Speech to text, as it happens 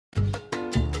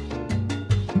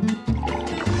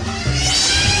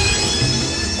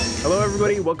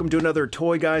everybody, welcome to another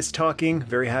Toy Guys Talking.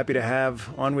 Very happy to have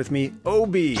on with me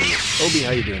Obi. Obi,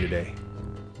 how you doing today?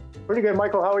 Pretty good,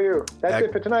 Michael. How are you? That's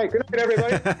it for tonight. Good night,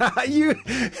 everybody.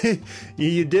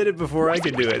 you did it before I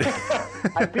could do it.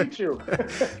 I beat you.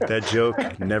 That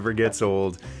joke never gets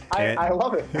old. I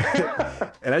love it.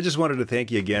 And I just wanted to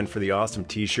thank you again for the awesome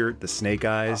t-shirt, the Snake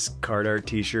Eyes card art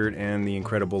t-shirt, and the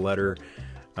incredible letter.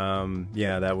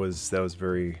 Yeah, that was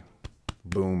very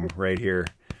boom right here.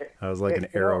 I was like an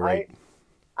arrow, right?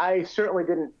 I certainly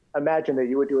didn't imagine that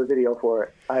you would do a video for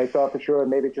it. I thought for sure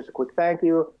maybe just a quick thank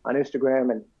you on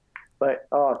Instagram, but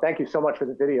thank you so much for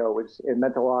the video. It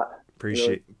meant a lot.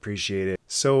 Appreciate it.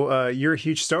 So you're a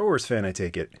huge Star Wars fan, I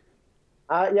take it?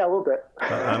 Yeah, a little bit.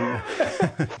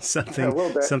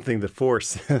 Something the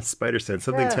Force, Spider said.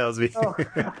 Something tells me. Oh.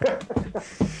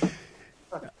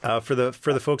 For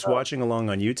the folks watching along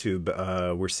on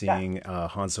YouTube, we're seeing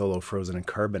Han Solo frozen in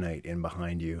carbonite in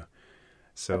behind you.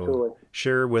 So Absolutely.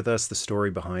 Share with us the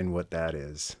story behind what that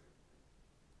is.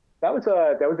 That was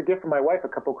a gift from my wife a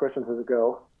couple Christmases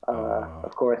ago.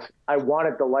 Of course, I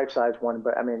wanted the life-size one,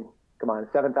 but I mean, come on,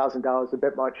 $7,000 is a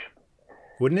bit much.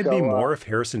 Wouldn't it be more if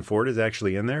Harrison Ford is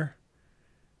actually in there?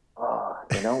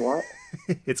 You know what?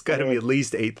 It's got to be at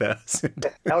least 8,000.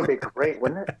 That would be great,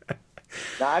 wouldn't it?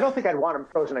 Now, I don't think I'd want him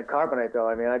frozen in carbonite, though.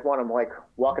 I mean, I'd want him, like,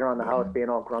 walking around the house being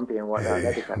all grumpy and whatnot.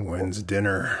 Hey, when's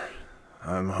dinner?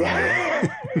 I'm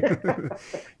hungry.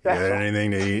 Got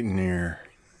anything to eat in here?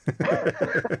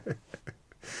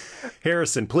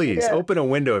 Harrison, please, open a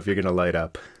window if you're going to light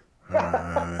up.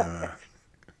 Don't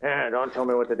tell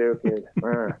me what to do, kid.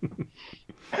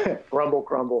 Grumble,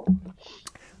 crumble.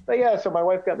 But, yeah, so my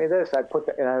wife got me this. I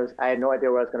had no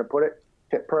idea where I was going to put it.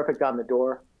 Fit perfect on the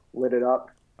door, lit it up.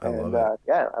 I love it.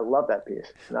 Yeah, I love that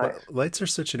piece. It's nice. Well, lights are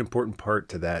such an important part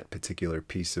to that particular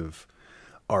piece of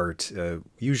art.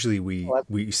 Usually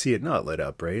we see it not lit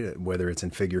up, right? Whether it's in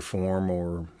figure form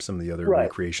or some of the other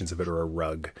recreations of it, or a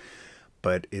rug.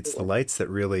 But it's the lights that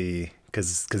really,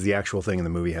 because the actual thing in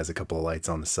the movie has a couple of lights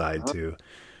on the side too.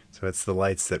 So it's the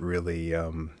lights that really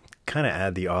kind of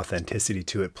add the authenticity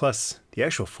to it. Plus, the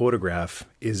actual photograph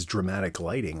is dramatic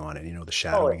lighting on it, you know, the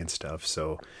shadowing and stuff.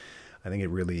 So I think it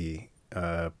really...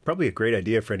 probably a great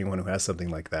idea for anyone who has something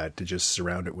like that to just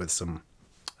surround it with some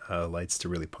lights to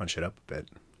really punch it up a bit.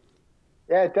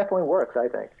 Yeah, it definitely works, I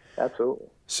think. Absolutely.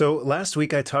 So last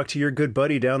week I talked to your good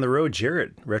buddy down the road,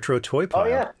 Jared, Retro Toy Pile. Oh,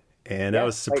 yeah. And I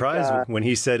was surprised when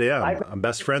he said, yeah, I'm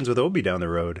best friends with Obi down the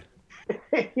road.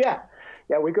 Yeah,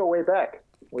 we go way back.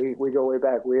 We go way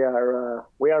back. We are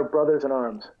brothers in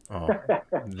arms. Oh,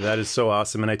 that is so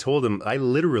awesome. And I told him, I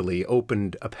literally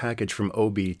opened a package from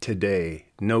Obi today.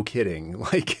 No kidding.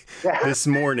 Like this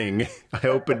morning, I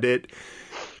opened it,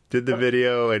 did the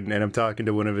video, and I'm talking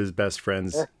to one of his best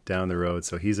friends down the road.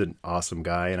 So he's an awesome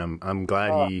guy. And I'm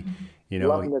glad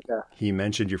he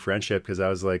mentioned your friendship, because I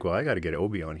was like, well, I got to get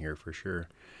Obi on here for sure.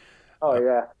 Oh,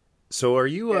 yeah. So are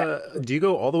you, do you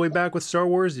go all the way back with Star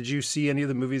Wars? Did you see any of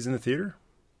the movies in the theater?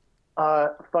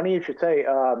 Funny you should say.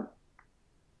 I'm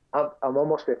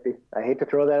almost 50. I hate to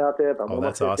throw that out there, but I'm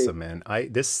almost 50. That's awesome, man.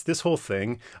 This whole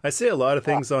thing, I say a lot of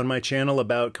things on my channel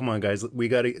about, come on, guys, we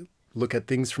got to look at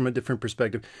things from a different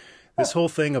perspective. This whole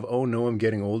thing of, oh no, I'm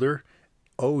getting older.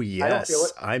 Oh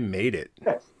yes, I made it.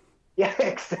 Yeah,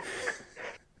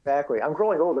 exactly. I'm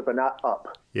growing older, but not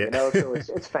up. Yeah, you know, so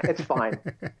it's fine.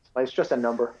 It's just a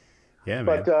number. Yeah,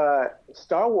 man. But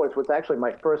Star Wars was actually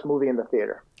my first movie in the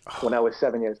theater when I was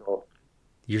 7 years old.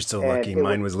 You're so lucky.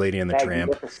 Mine was Lady and the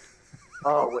Tramp.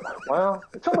 Oh, well,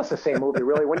 it's almost the same movie,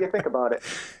 really, when you think about it.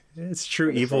 It's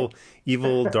true.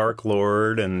 Evil Dark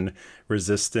Lord and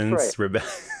Resistance. Right.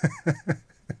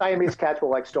 Siamese cats were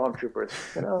like stormtroopers.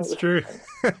 You know? It's true.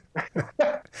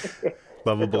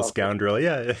 Lovable scoundrel.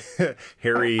 Yeah.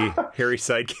 Hairy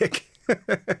sidekick.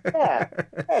 Yeah,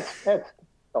 that's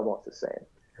almost the same.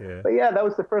 Yeah. But yeah, that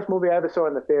was the first movie I ever saw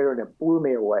in the theater, and it blew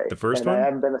me away. The first one? I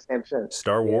haven't been the same since.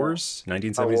 Star Wars,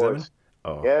 1977?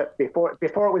 Oh. Yeah, before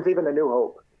it was even A New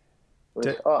Hope.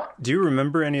 Do you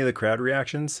remember any of the crowd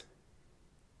reactions?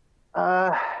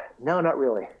 No, not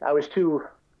really. I was too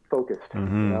focused. You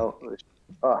know?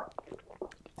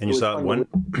 And you saw it one...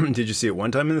 Did you see it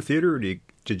one time in the theater, or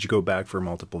did you go back for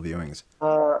multiple viewings?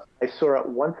 I saw it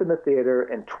once in the theater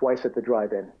and twice at the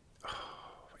drive-in.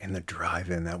 In the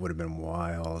drive-in, that would have been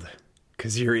wild,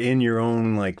 because you're in your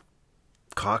own like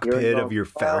cockpit of your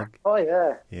Falcon. Oh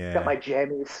yeah, got my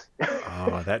jammies.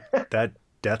 Oh, that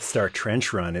Death Star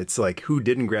trench run. It's like, who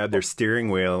didn't grab their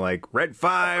steering wheel? Like, Red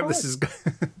 5, this is.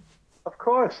 Of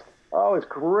course. Oh, it was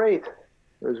great.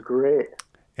 It was great.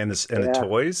 And the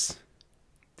toys.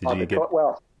 Did you get?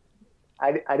 Well,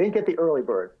 I didn't get the early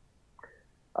bird.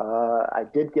 I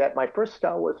did get my first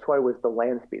Star Wars toy was the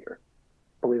Land Speeder,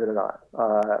 believe it or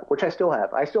not, which I still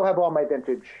have. I still have all my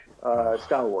vintage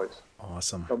Star Wars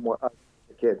Awesome. from when I was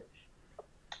a kid.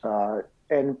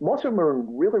 And most of them are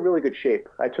in really, really good shape.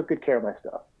 I took good care of my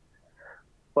stuff.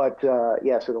 But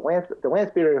yeah, so the land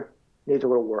speeder needs a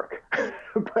little work.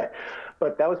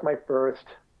 but that was my first.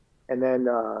 And then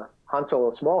Han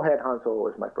Solo, small head Han Solo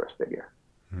was my first figure.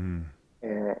 And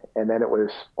then it was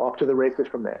off to the races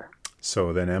from there.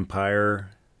 So then Empire,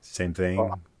 same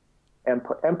thing.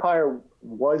 Empire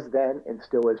was then and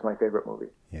still is my favorite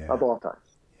movie of all time.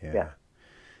 Yeah.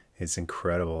 It's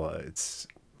incredible.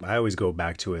 I always go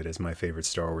back to it as my favorite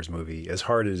Star Wars movie, as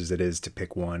hard as it is to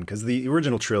pick one, because the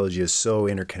original trilogy is so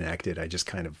interconnected. I just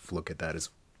kind of look at that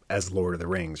as Lord of the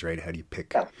Rings, right? How do you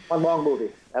pick one long movie?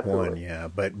 Absolutely. One, yeah.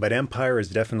 But Empire is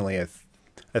definitely,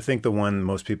 I think, the one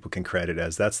most people can credit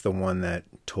as that's the one that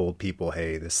told people,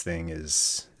 hey, this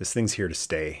thing's here to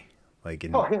stay. Like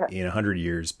in 100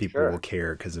 years, people will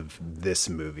care because of this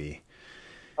movie.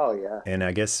 Oh yeah. And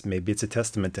I guess maybe it's a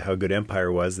testament to how good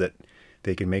Empire was that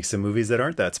they can make some movies that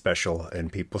aren't that special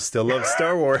and people still love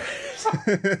Star Wars.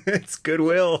 It's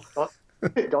goodwill.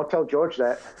 Don't tell George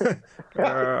that.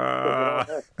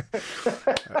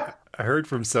 I heard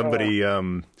from somebody,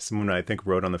 someone I think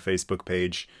wrote on the Facebook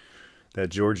page that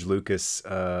George Lucas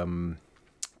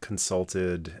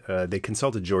consulted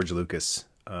George Lucas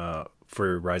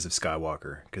for Rise of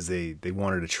Skywalker because they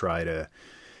wanted to try to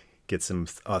get some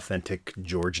authentic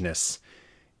George-ness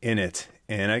in it.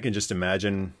 And I can just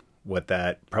imagine what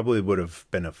that probably would have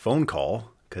been a phone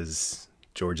call because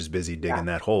George is busy digging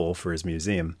that hole for his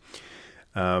museum.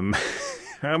 I'm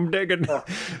digging.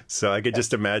 So I could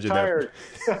just imagine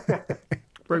that.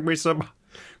 Bring me some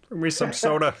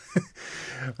soda.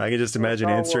 I can just imagine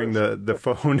answering the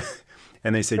phone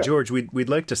and they say, George, we'd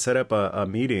like to set up a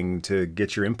meeting to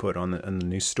get your input on the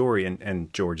new story.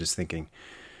 And George is thinking,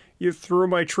 you threw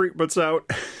my treatments out.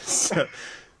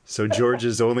 So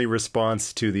George's only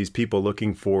response to these people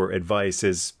looking for advice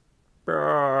is,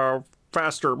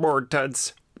 faster, more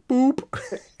intense, boop,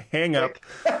 hang up.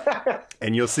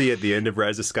 And you'll see at the end of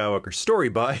Rise of Skywalker, story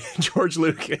by George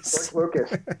Lucas. George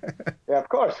Lucas. Yeah, of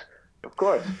course. Of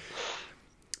course.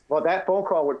 Well, that phone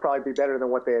call would probably be better than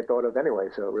what they had thought of anyway,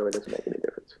 so it really doesn't make any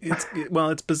difference.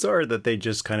 It's bizarre that they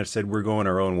just kind of said, we're going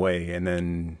our own way, and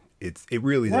then it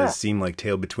really does seem like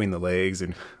tail between the legs.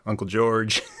 And Uncle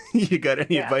George, you got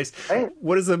any advice?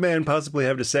 What does the man possibly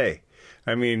have to say?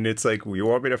 I mean, it's like, you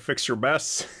want me to fix your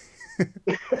mess?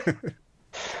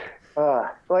 Well,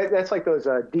 that's like those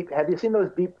deep. Have you seen those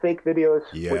deep fake videos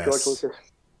with George Lucas?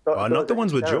 Not the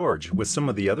ones with George, with some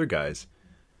of the other guys.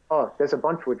 Oh, there's a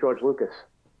bunch with George Lucas.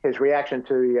 His reaction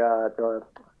to the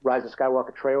Rise of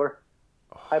Skywalker trailer.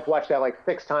 I've watched that like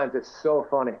 6 times. It's so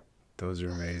funny. Those are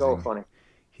amazing. So funny.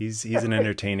 He's an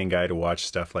entertaining guy to watch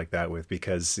stuff like that with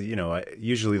because,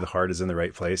 usually the heart is in the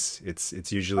right place.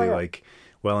 It's usually like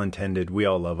well-intended. We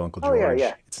all love Uncle George.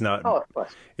 Yeah. It's not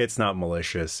it's not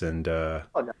malicious and no.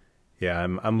 Yeah,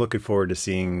 I'm looking forward to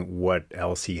seeing what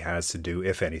else he has to do,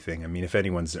 if anything. I mean, if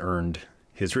anyone's earned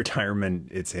his retirement,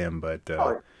 it's him, but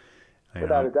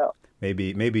without a doubt.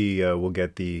 Maybe we'll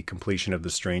get the completion of the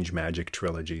Strange Magic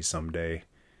trilogy someday.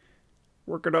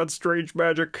 Working on Strange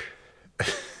Magic.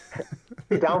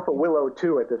 Down for Willow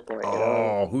 2 at this point.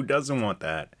 Oh, who doesn't want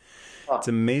that? It's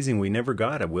amazing we never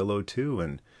got a Willow 2,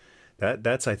 and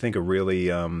that's I think a really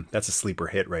that's a sleeper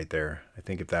hit right there. I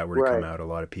think if that were to come out, a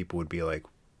lot of people would be like,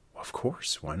 of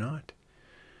course, why not?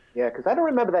 Yeah, because I don't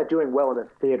remember that doing well in the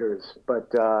theaters, but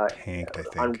tanked, I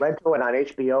think. On rental and on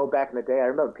HBO back in the day, I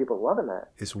remember people loving that.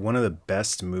 It's one of the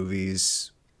best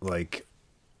movies, like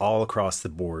all across the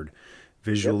board.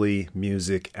 Visually,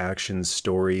 music, action,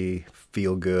 story,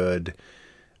 feel good.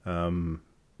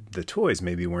 The toys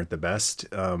maybe weren't the best,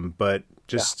 but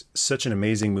just such an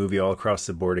amazing movie all across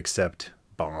the board, except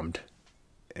bombed.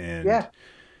 And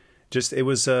just it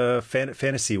was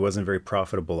fantasy wasn't very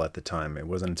profitable at the time. It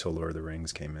wasn't until Lord of the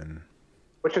Rings came in,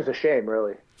 which is a shame,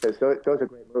 really, because those are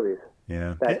great movies.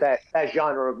 Yeah, that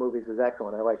genre of movies is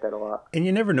excellent. I like that a lot. And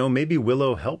you never know, maybe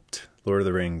Willow helped Lord of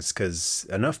the Rings because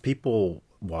enough people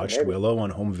watched Willow on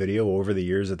home video over the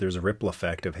years that there's a ripple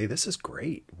effect of, hey, this is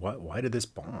great. Why did this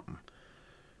bomb?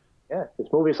 Yeah,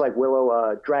 there's movies like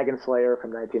Willow, Dragon Slayer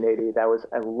from 1980.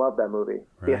 I love that movie.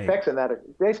 Right. The effects in that,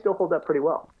 they still hold up pretty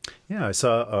well. Yeah, I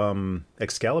saw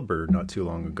Excalibur not too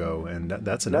long ago, and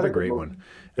that's another great one.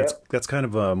 That's kind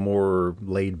of a more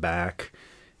laid back,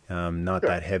 not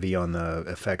that heavy on the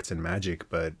effects and magic,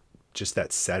 but just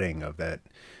that setting of that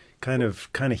kind of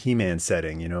He-Man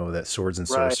setting, that swords and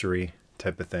sorcery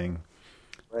type of thing.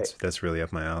 Right. That's really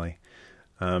up my alley.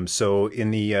 So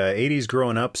in the 80s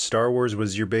growing up, Star Wars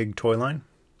was your big toy line?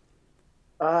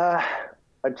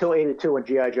 Until 82 when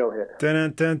G.I. Joe hit.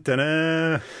 Dun, dun, dun,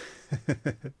 dun.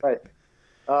 Right.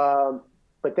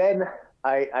 But then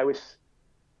I was,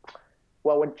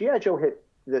 well, when G.I. Joe hit,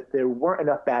 there weren't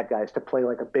enough bad guys to play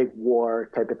like a big war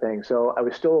type of thing. So I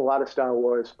was still a lot of Star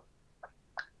Wars,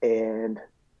 and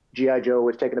G.I. Joe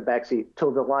was taking a backseat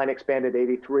till the line expanded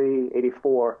 83,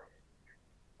 84.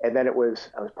 And then I was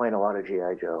playing a lot of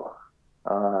G.I. Joe.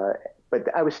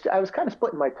 But I was kind of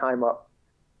splitting my time up.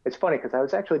 It's funny because I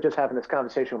was actually just having this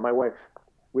conversation with my wife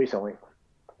recently.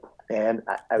 And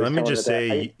I was Let me just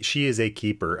say, she is a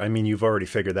keeper. I mean, you've already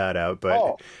figured that out,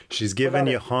 but she's giving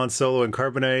you Han Solo and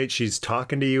Carbonite. She's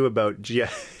talking to you about G.I.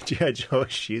 Joe.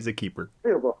 She's a keeper.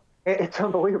 Unbelievable. It's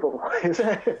unbelievable.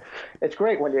 It's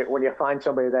great when you find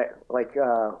somebody that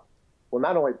will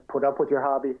not only put up with your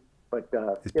hobby, but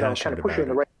kind of push you in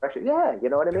the right direction. Yeah, you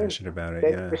know what I mean? Passionate about it.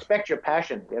 They respect your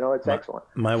passion. It's excellent.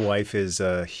 My wife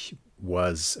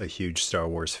was a huge Star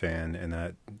Wars fan,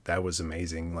 and that was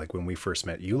amazing. Like when we first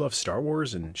met, you love Star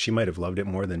Wars, and she might have loved it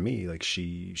more than me. Like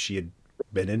she had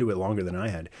been into it longer than I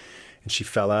had, and she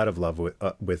fell out of love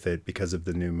with it because of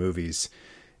the new movies.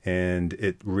 And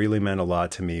it really meant a lot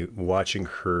to me watching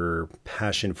her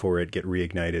passion for it get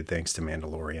reignited thanks to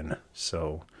Mandalorian.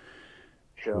 So,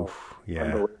 oof,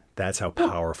 yeah, that's how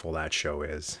powerful that show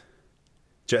is.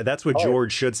 That's what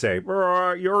George should say. You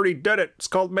already did it. It's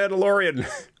called Mandalorian.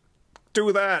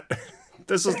 Do that.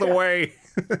 This is the way.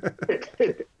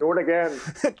 Do it again.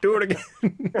 Do it again.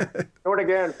 Do it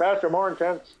again. Faster, more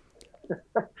intense.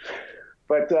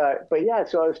 But yeah,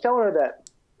 so I was telling her that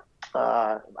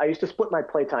I used to split my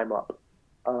playtime up.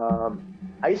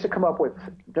 I used to come up with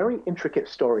very intricate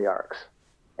story arcs,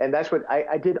 and that's what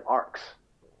I did arcs.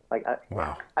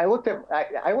 Wow. I look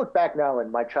back now,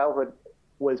 and my childhood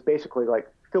was basically like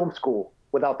film school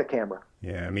without the camera.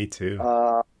 Yeah, me too.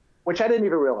 Which I didn't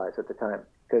even realize at the time,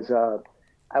 because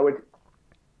I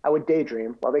would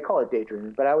daydream. Well, they call it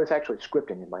daydreaming, but I was actually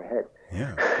scripting in my head.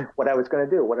 Yeah. What I was going to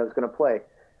do, what I was going to play,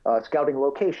 scouting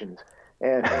locations,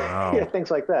 and things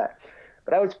like that.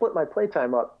 But I would split my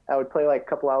playtime up. I would play like a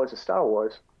couple hours of Star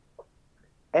Wars,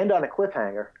 end on a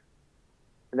cliffhanger,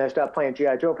 and then stop playing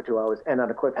G.I. Joe for 2 hours, end on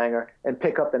a cliffhanger, and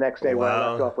pick up the next day where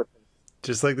I left off with.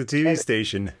 Just like the TV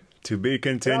station, to be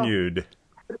continued.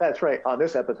 That's right. On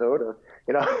this episode,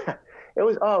 it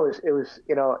was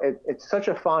it's such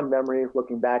a fond memory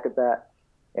looking back at that.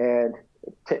 And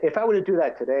if I were to do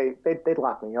that today, they'd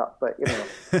lock me up. But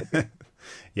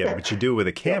yeah, but you do it with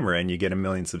a camera and you get 1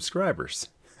 million subscribers.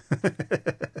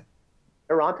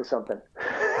 They're onto something.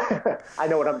 I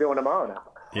know what I'm doing tomorrow now.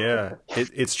 Yeah,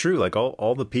 it's true. Like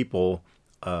all the people,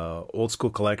 old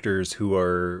school collectors who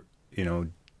are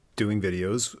doing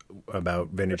videos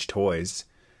about vintage toys.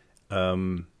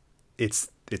 It's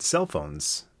cell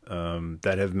phones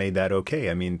that have made that okay.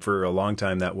 I mean, for a long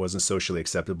time that wasn't socially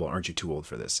acceptable. Aren't you too old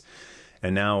for this?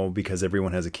 And now, because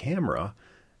everyone has a camera,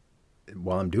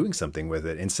 while I'm doing something with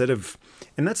it,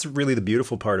 and that's really the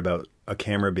beautiful part about a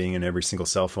camera being in every single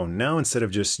cell phone. Now, instead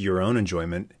of just your own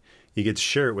enjoyment, you get to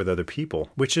share it with other people,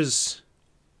 which is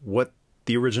what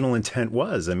the original intent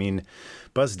was. I mean,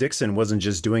 Buzz Dixon wasn't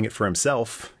just doing it for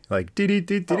himself, like,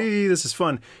 this is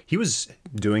fun. He was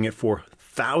doing it for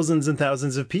thousands and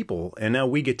thousands of people, and now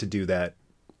we get to do that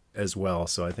as well.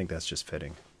 So I think that's just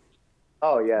fitting.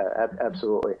 Oh yeah,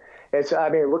 absolutely.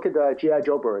 Look at G.I.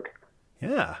 Joe Berg.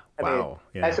 Yeah. Wow.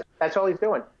 Yeah. That's all he's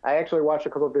doing. I actually watched a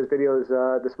couple of his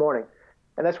videos this morning,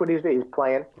 and that's what he's doing. He's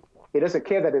playing. He doesn't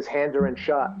care that his hands are in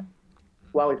shot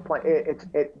while he's playing.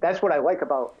 That's what I like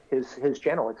about his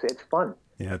channel. It's fun.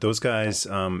 Yeah, those guys,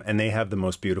 and they have the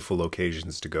most beautiful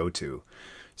locations to go to.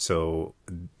 So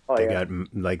they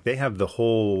have the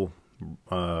whole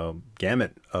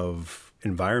gamut of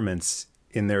environments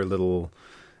in their little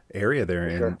area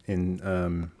there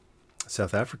in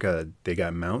South Africa. They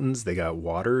got mountains, they got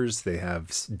waters, they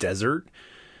have desert.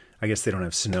 I guess they don't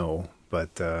have snow,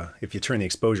 but if you turn the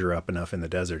exposure up enough in the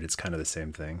desert, it's kind of the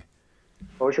same thing.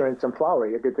 Exposure and some flour,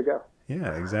 you're good to go.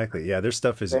 Yeah, exactly. Yeah, their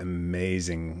stuff is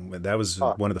amazing. That was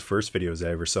one of the first videos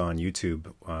I ever saw on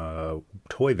YouTube,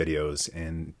 toy videos,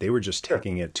 and they were just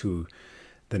taking it to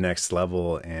the next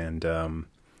level. And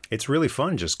it's really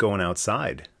fun just going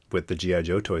outside with the G.I.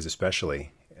 Joe toys,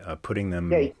 especially putting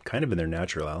them kind of in their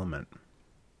natural element.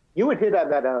 You would hit on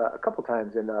that a couple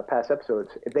times in past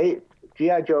episodes.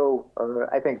 G.I. Joe,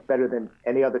 I think better than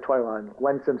any other toy line,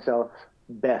 lends themselves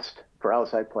best for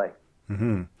outside play.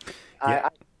 Mm-hmm.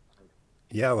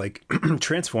 Yeah, like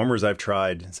Transformers I've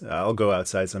tried. I'll go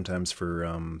outside sometimes for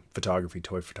photography,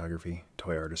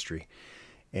 toy artistry.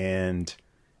 And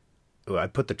I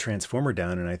put the transformer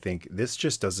down and I think this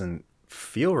just doesn't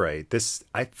feel right.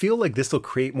 I feel like this will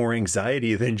create more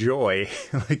anxiety than joy.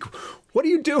 Like, what are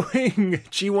you doing?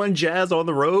 G1 Jazz on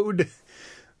the road?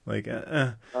 Like,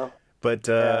 but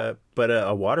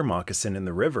a water moccasin in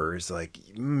the river is like,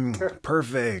 sure.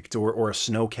 Perfect. Or a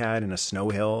snowcat in a snow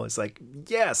hill. It's like,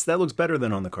 yes, that looks better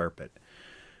than on the carpet.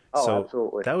 Oh, so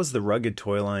absolutely. That was the rugged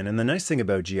toy line. And the nice thing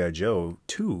about G.I. Joe,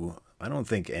 too, I don't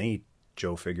think any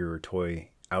Joe figure or toy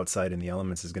outside in the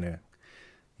elements is going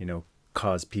to,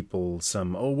 cause people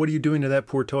some, oh, what are you doing to that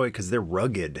poor toy? Because they're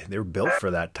rugged. They're built for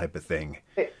that type of thing.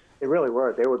 They really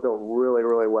were. They were built really,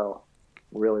 really well.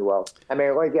 Really well. I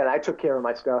mean, again, I took care of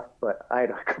my stuff, but I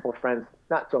had a couple of friends,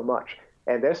 not so much.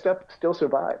 And their stuff still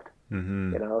survived.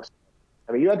 Mm-hmm.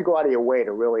 I mean, you had to go out of your way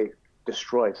to really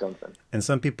destroy something. And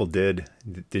some people did.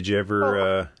 Did you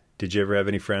ever have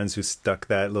any friends who stuck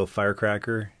that little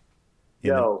firecracker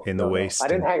in the waist? I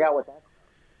didn't hang out with that.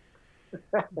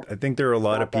 I think there are a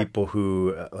lot of people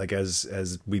who, like,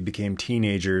 as we became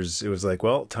teenagers, it was like,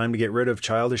 well, time to get rid of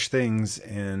childish things,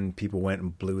 and people went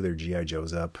and blew their G.I.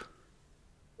 Joes up.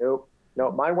 Nope.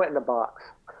 No, mine went in a box.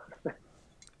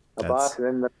 Box and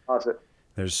in the closet.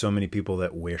 There's so many people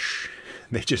that wish.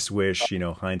 They just wish,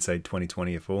 hindsight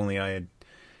 2020, if only I had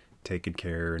taken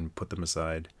care and put them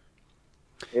aside.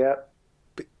 Yeah.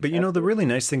 But the really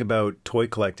nice thing about toy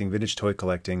collecting, vintage toy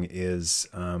collecting, is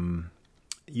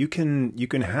you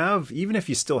can have, even if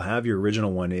you still have your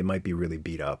original one, it might be really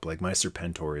beat up. Like my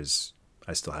Serpentor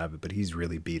I still have it, but he's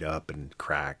really beat up and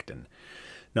cracked and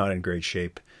not in great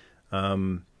shape.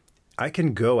 I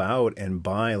can go out and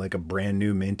buy like a brand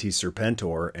new minty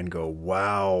Serpentor and go,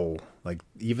 wow, like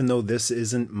even though this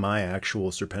isn't my actual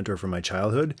Serpentor from my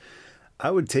childhood, I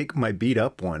would take my beat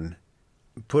up one,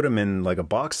 put him in like a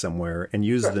box somewhere and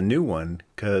use the new one,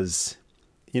 because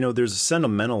there's a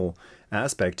sentimental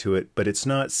aspect to it, but it's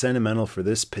not sentimental for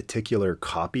this particular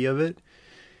copy of it.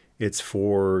 It's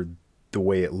for the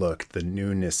way it looked, the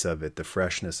newness of it, the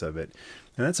freshness of it.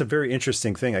 And that's a very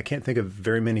interesting thing. I can't think of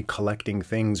very many collecting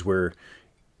things where,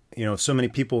 so many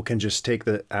people can just take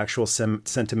the actual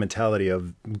sentimentality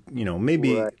of,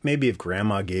 maybe if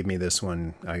grandma gave me this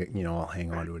one, I'll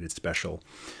hang on to it. It's special.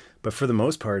 But for the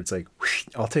most part, it's like,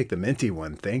 I'll take the minty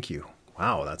one. Thank you.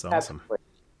 Wow, that's awesome. Absolutely.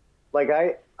 Like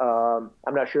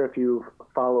I'm not sure if you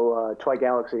follow Toy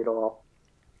Galaxy at all,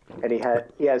 and he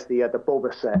has the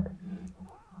Boba set,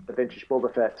 the vintage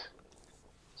Boba Fetts.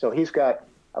 So he's got,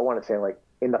 I want to say, like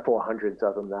in the 400s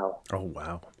of them now. Oh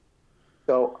wow!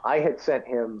 So I had sent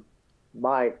him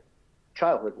my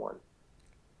childhood one.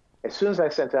 As soon as I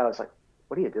sent it out, I was like,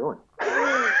 "What are you doing?"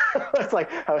 I was like,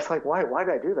 "Why did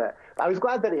I do that?" I was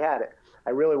glad that he had it.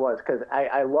 I really was, because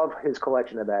I love his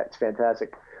collection of that. It's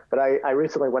fantastic. But I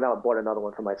recently went out and bought another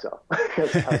one for myself,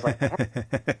 because I was like,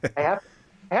 I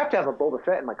have to have a Boba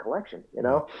Fett in my collection,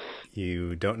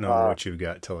 You don't know what you've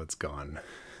got till it's gone.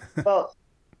 Well,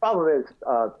 the problem is,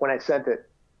 when I sent it,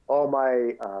 all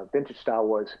my vintage Star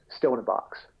Wars still in a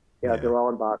box. They're all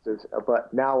in boxes.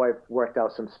 But now I've worked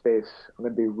out some space. I'm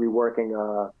going to be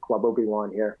reworking Club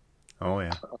Obi-Wan here. Oh,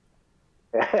 yeah.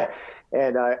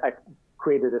 And I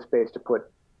created a space to put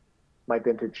my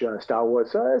vintage Star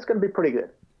Wars. So it's going to be pretty good.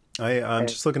 I'm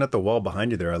just looking at the wall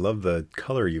behind you there. I love the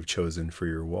color you've chosen for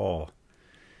your wall.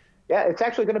 Yeah, it's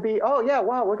actually going to be, oh, yeah,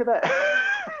 wow, look at that.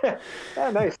 Yeah,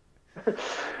 nice.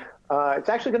 It's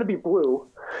actually going to be blue.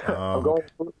 I'm going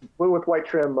blue with white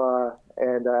trim,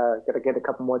 and got to get a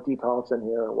couple more details in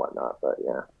here and whatnot, but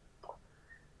yeah.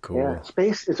 Cool. Yeah,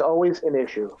 space is always an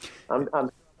issue. I'm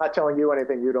not telling you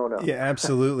anything you don't know. Yeah,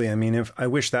 absolutely. I mean, I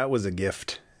wish that was a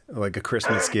gift, like a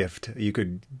Christmas gift. You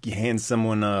could hand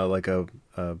someone like a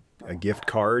gift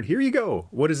card. Here you go.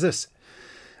 What is this?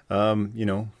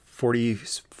 40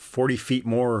 feet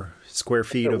more square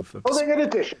feet of building an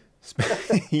addition.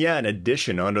 Yeah, an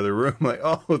addition onto the room. Like,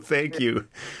 oh, thank you.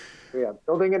 Yeah,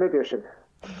 building an addition.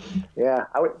 Yeah,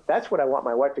 that's what I want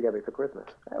my wife to get me for Christmas.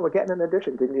 Hey, we're getting an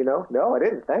addition. Didn't you know? No, I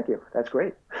didn't. Thank you. That's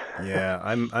great. Yeah,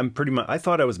 I'm pretty much. I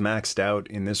thought I was maxed out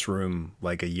in this room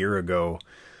like a year ago,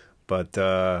 but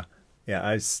yeah,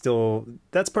 I still.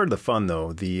 That's part of the fun,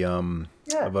 though. The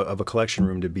of a collection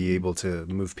room, to be able to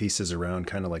move pieces around,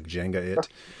 kind of like Jenga it.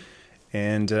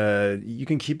 And you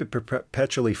can keep it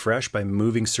perpetually fresh by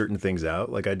moving certain things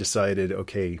out. Like I decided,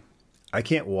 okay, I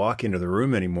can't walk into the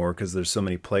room anymore because there's so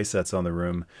many play sets on the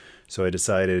room. So I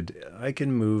decided I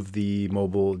can move the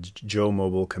Joe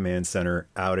Mobile Command Center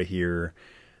out of here.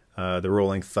 The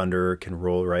Rolling Thunder can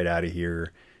roll right out of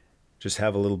here. Just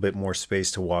have a little bit more space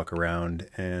to walk around.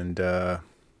 And,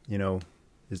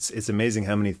 it's amazing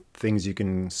how many things you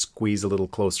can squeeze a little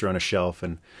closer on a shelf.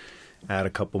 And add a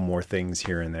couple more things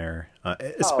here and there, Oh,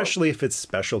 especially if it's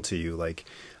special to you. Like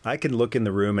I can look in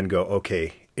the room and go,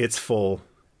 okay, it's full.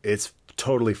 It's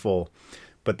totally full.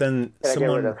 But then can I get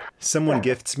rid of? someone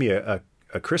gifts me a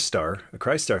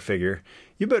Christar figure.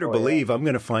 You better Oh yeah. believe I'm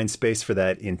going to find space for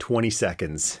that in 20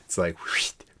 seconds. It's like,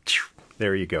 whoosh,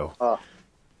 there you go.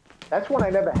 That's one I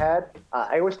never had.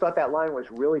 I always thought that line was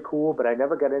really cool, but I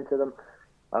never got into them.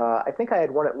 I think I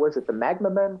had one. Was it the Magma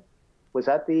Men? Was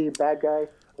that the bad guy?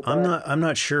 I'm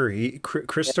not sure.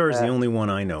 Christar is the only one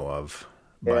I know of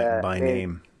by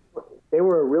name. They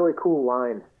were a really cool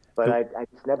line, but I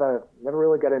just never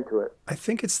really got into it. I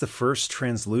think it's the first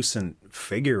translucent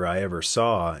figure I ever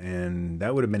saw, and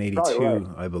that would have been 82, Right.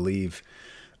 I believe.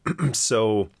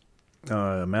 So,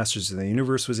 Masters of the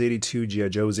Universe was 82, G.I.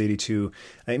 Joe was 82.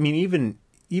 I mean,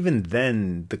 even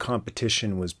then, the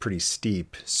competition was pretty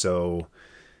steep. So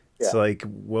it's like,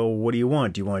 well, what do you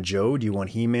want? Do you want Joe? Do you want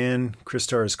He-Man?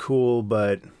 Christar is cool,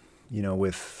 but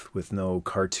with no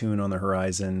cartoon on the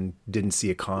horizon, didn't see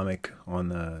a comic on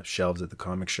the shelves at the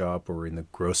comic shop or in the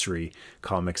grocery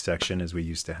comic section as we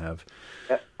used to have.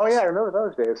 Yeah. Oh yeah, I remember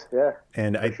those days. Yeah,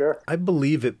 And I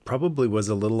believe it probably was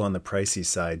a little on the pricey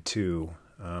side too,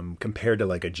 compared to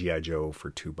like a G.I. Joe for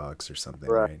 $2 or something,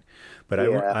 right? But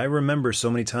I remember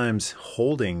so many times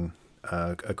holding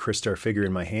a Christar figure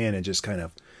in my hand and just kind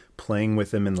of playing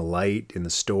with him in the light in the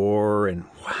store, and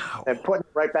wow. And putting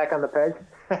it right back on the peg.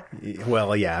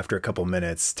 Well, yeah, after a couple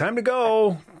minutes, time to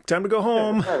go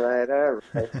home. All right.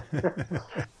 But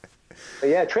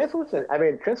yeah, translucent. I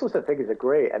mean, translucent figures are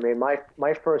great. I mean, my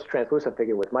first translucent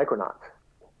figure was Micronauts,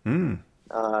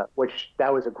 which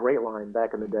that was a great line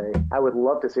back in the day. I would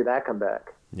love to see that come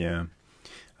back. Yeah,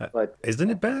 But isn't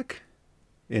it back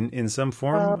in some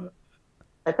form?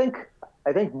 I think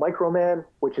Microman,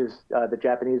 which is the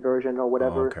Japanese version or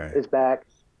whatever, is back,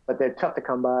 but they're tough to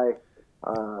come by.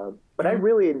 But I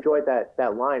really enjoyed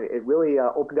that line. It really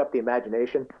opened up the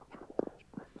imagination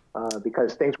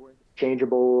because things were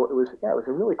changeable. It was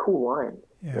a really cool line.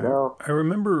 Yeah, you know? I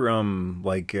remember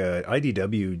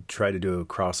IDW tried to do a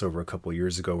crossover a couple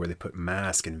years ago where they put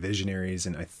Mask and Visionaries,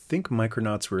 and I think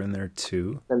Micronauts were in there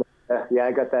too. And, yeah,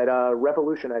 I got that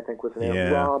Revolution, I think, was in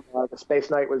there. Yeah. The Space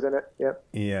Knight was in it. Yep.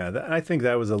 Yeah, I think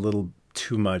that was a little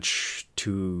too much,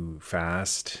 too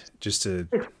fast, just to...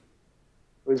 It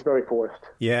was very forced.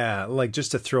 Yeah, like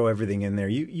just to throw everything in there.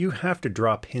 You have to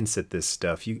drop hints at this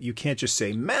stuff. You can't just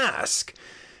say Mask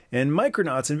and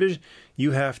Micronauts and Vision.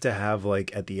 You have to have,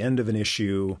 like, at the end of an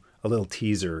issue, a little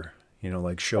teaser,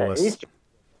 like show us...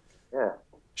 Yeah.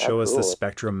 Show us the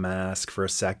Spectrum mask for a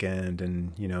second,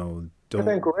 and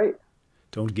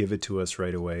don't give it to us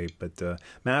right away. But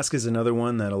Mask is another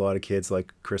one that a lot of kids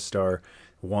like Christar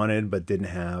wanted but didn't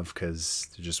have because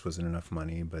there just wasn't enough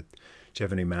money. But did you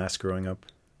have any Mask growing up?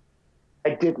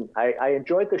 I didn't. I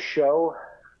enjoyed the show,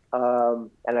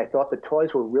 and I thought the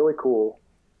toys were really cool.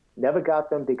 Never got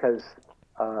them because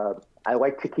I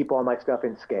like to keep all my stuff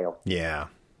in scale. Yeah.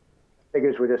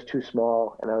 Figures were just too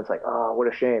small, and I was like, oh, what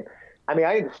a shame. I mean,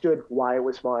 I understood why it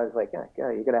was small. I was like, yeah,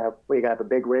 you're gonna have a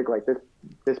big rig like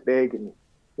this big, and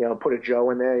put a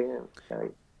Joe in there.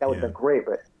 That would have been great,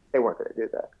 but they weren't going to do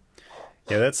that.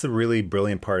 Yeah, that's the really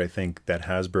brilliant part. I think that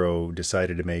Hasbro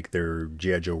decided to make their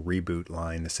G.I. Joe reboot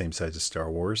line the same size as Star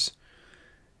Wars,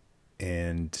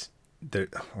 and they're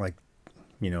like,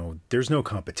 there's no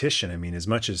competition. I mean, as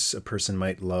much as a person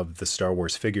might love the Star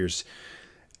Wars figures.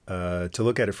 To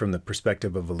look at it from the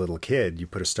perspective of a little kid, you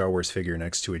put a Star Wars figure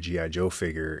next to a G.I. Joe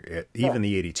figure, even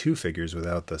the 82 figures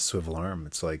without the swivel arm,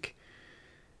 it's like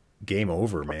game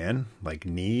over, man. Like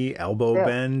knee, elbow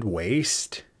bend,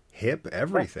 waist, hip,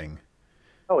 everything.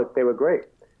 Oh, they were great.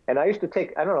 And I used to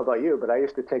I don't know about you, but I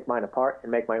used to take mine apart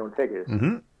and make my own figures.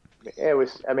 Mm-hmm. It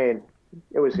was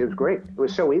great. It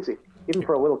was so easy, even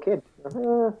for a little kid.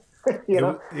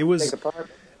 It was...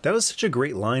 That was such a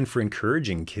great line for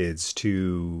encouraging kids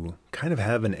to kind of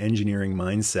have an engineering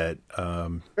mindset,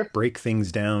 break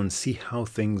things down, see how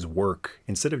things work,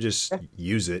 instead of just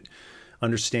use it,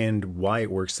 understand why it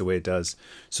works the way it does.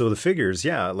 So the figures,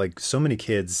 like so many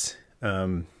kids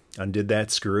undid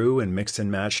that screw and mixed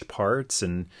and matched parts.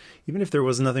 And even if there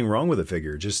was nothing wrong with the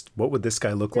figure, just what would this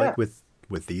guy look like with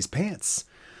these pants?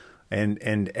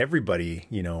 And everybody,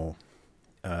 you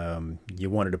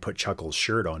wanted to put Chuckle's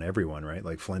shirt on everyone, right?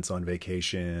 Like Flint's on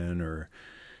vacation or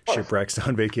Shipwreck's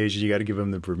on vacation. You got to give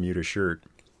him the Bermuda shirt.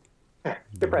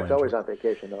 Shipwreck's always on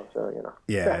vacation, though, so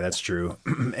Yeah, that's true.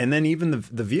 And then even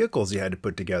the vehicles you had to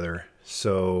put together.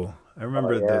 So I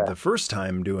remember the first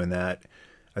time doing that,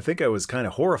 I think I was kind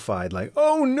of horrified, like,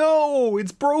 oh no,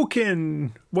 it's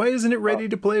broken. Why isn't it ready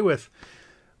to play with?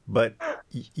 but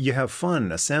you have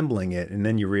fun assembling it, and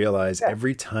then you realize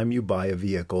every time you buy a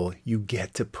vehicle, you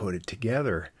get to put it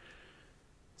together.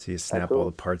 So you snap all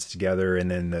the parts together, and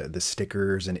then the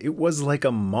stickers, and it was like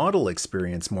a model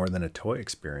experience more than a toy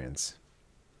experience.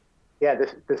 Yeah,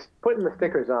 this putting the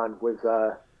stickers on was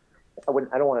I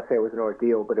don't want to say it was an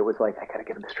ordeal, but it was like I gotta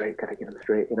get them straight,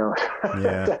 you know.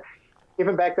 Yeah.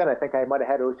 Even back then, I think I might have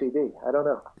had OCD. I don't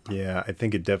know. Yeah, I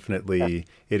think it definitely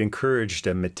it encouraged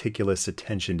a meticulous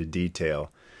attention to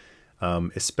detail.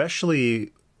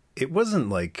 Especially, it wasn't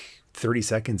like 30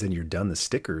 seconds and you're done the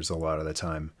stickers a lot of the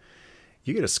time.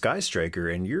 You get a Sky Striker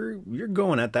and you're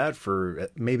going at that for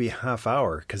maybe half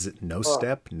hour because no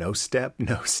step, no step,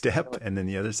 no step, and then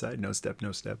the other side, no step,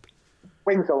 no step.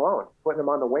 Wings alone, putting them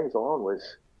on the wings alone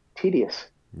was tedious.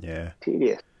 Yeah,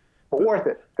 tedious, but worth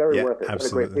it. Very worth it.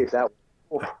 Absolutely. What a great piece that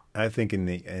was. I think in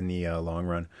the long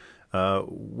run.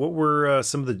 What were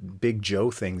some of the big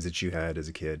Joe things that you had as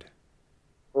a kid?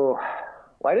 Oh,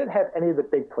 well, I didn't have any of the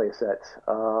big play sets.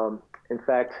 In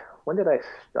fact, when did I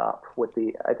stop with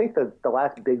the? I think the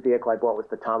last big vehicle I bought was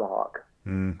the Tomahawk.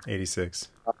 86.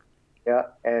 Yeah,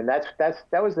 and that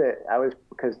was it.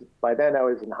 Because by then I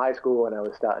was in high school and I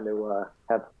was starting to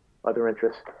have other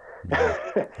interests.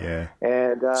 Yeah.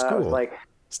 And school. I was like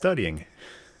studying.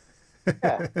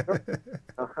 Yeah,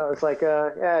 I was like,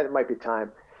 yeah, it might be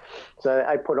time. So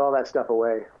I put all that stuff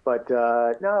away. But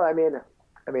no, I mean,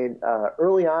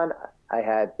 early on, I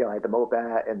had I had the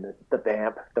Mobat and the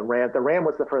Vamp, the Ram. The Ram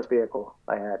was the first vehicle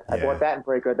I had. I bought that in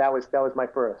Breaker. That was my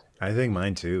first. I think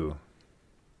mine too.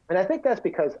 And I think that's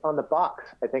because on the box,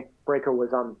 I think Breaker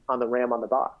was on the Ram on the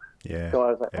box. Yeah. So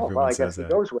I was like, oh, well, I guess it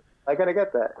goes with it. I got to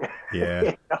get that. Yeah.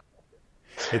 You know?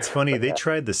 It's funny. They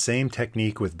tried the same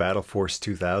technique with Battle Force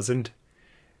 2000.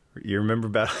 You remember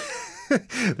Battle?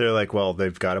 They're like, well,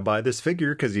 they've got to buy this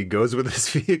figure because he goes with this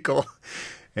vehicle.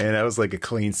 And that was like a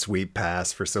clean sweep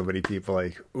pass for so many people.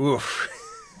 Like, oof.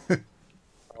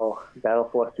 Oh, Battle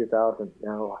Force 2000.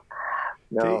 No.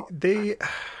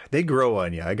 They grow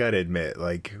on you. I got to admit,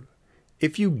 like,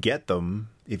 if you get them,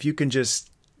 if you can just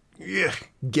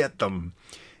get them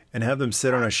and have them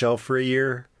sit on a shelf for a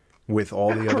year with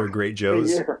all the other great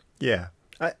Joes. Yeah.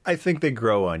 I think they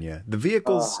grow on you. The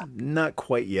vehicles, not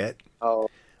quite yet. Oh.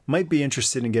 Might be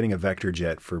interested in getting a Vector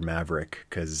Jet for Maverick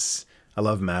because I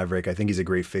love Maverick. I think he's a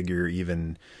great figure,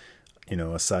 even,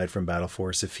 aside from Battle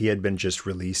Force. If he had been just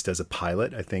released as a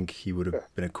pilot, I think he would have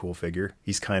been a cool figure.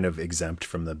 He's kind of exempt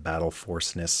from the Battle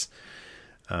Force-ness.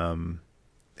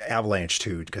 Avalanche,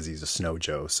 too, because he's a Snow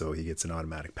Joe, so he gets an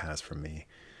automatic pass from me.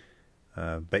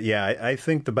 But yeah, I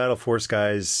think the Battle Force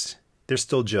guys, they're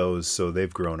still Joes, so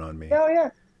they've grown on me. Oh, yeah.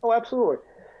 Oh, absolutely.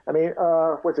 I mean,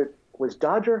 was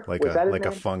Dodger? Like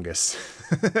a fungus.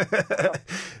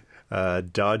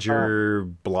 Dodger,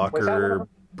 Blocker,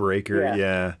 Breaker,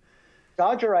 yeah.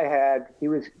 Dodger I had, he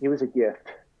was a gift.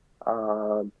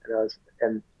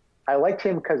 And I liked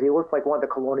him because he looked like one of the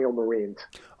Colonial Marines.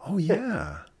 Oh,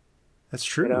 yeah. That's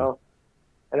true.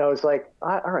 And I was like,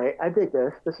 all right, I dig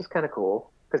this. This is kind of cool.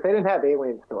 Because they didn't have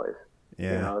Aliens toys.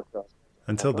 Yeah.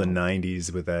 Until the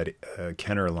 90s with that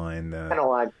Kenner line. Kenner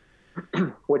line,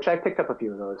 which I picked up a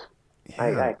few of those.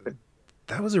 Yeah,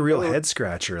 that was a real head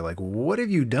scratcher. Like, what have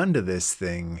you done to this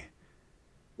thing?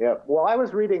 Yeah. Well, I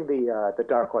was reading the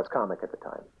Dark Horse comic at the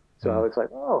time. So I was like,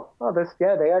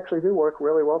 they actually do work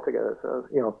really well together. So,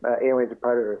 Aliens and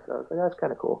Predators. So I was like, that's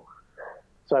kind of cool.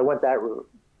 So I went that route.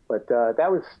 But that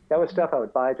was stuff I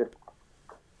would buy, just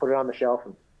put it on the shelf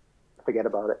and forget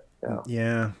about it.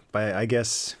 Yeah, but I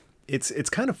guess it's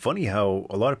kind of funny how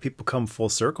a lot of people come full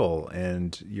circle,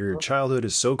 and your childhood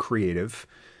is so creative,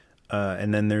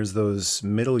 and then there's those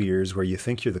middle years where you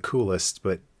think you're the coolest,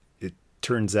 but it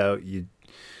turns out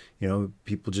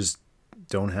people just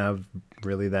don't have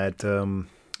really that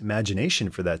imagination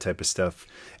for that type of stuff,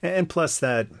 and plus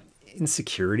that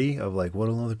insecurity of like, what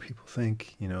will other people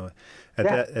think?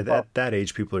 At that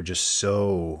age, people are just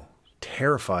so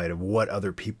terrified of what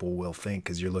other people will think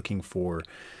because you're looking for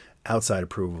outside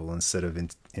approval instead of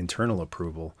internal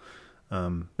approval.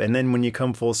 And then when you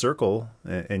come full circle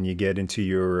and you get into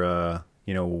your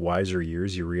wiser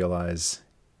years, you realize,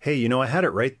 hey, I had it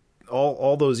right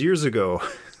all those years ago.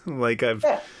 Like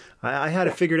I had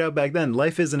it figured out back then.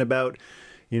 Life isn't about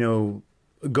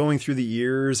going through the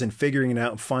years and figuring it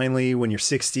out. Finally, when you're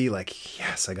 60, like,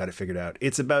 yes, I got it figured out.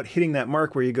 It's about hitting that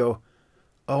mark where you go,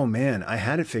 oh man, I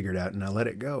had it figured out and I let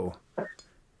it go.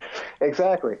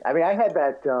 Exactly. I mean, I had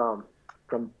that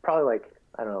from probably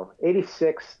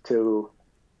 86 to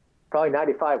probably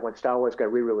 95 when Star Wars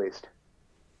got re-released,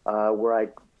 where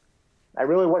I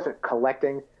really wasn't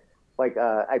collecting.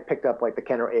 I picked up the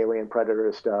Kenner Alien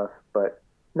Predator stuff, but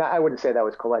No, I wouldn't say that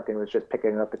was collecting. It was just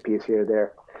picking up a piece here or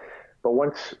there. But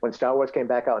when Star Wars came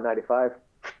back out in '95,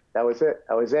 that was it.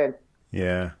 I was in.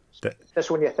 Yeah. Just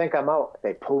when you think I'm out,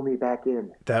 they pull me back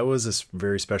in. That was a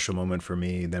very special moment for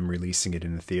me, them releasing it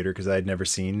in the theater, because I had never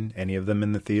seen any of them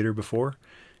in the theater before,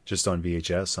 just on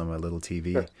VHS on my little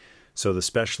TV. Sure. So the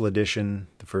special edition,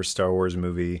 the first Star Wars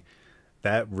movie,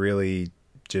 that really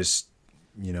just,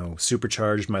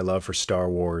 supercharged my love for Star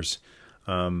Wars.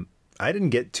 I didn't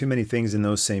get too many things in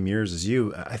those same years as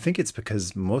you. I think it's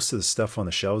because most of the stuff on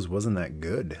the shelves wasn't that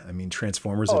good. I mean,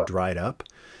 Transformers had dried up,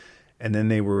 and then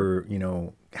they were,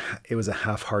 it was a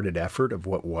half-hearted effort of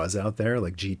what was out there,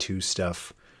 like G2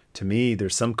 stuff. To me,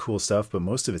 there's some cool stuff, but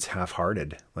most of it's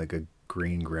half-hearted, like a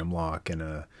green Grimlock and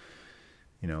a,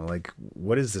 like,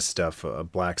 what is this stuff? A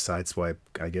black Sideswipe.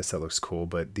 I guess that looks cool,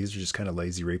 but these are just kind of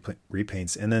lazy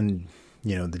repaints. And then,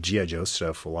 the G.I. Joe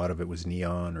stuff, a lot of it was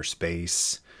neon or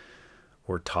space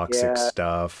or toxic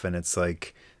stuff. And it's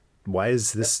like, why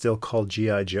is this still called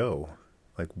G.I. Joe?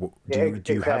 Like, do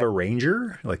you have a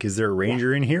Ranger? Like, is there a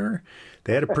Ranger in here?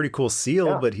 They had a pretty cool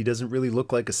seal, but he doesn't really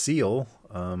look like a seal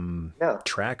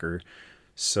tracker.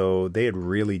 So they had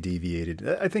really deviated.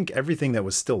 I think everything that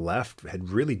was still left had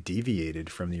really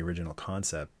deviated from the original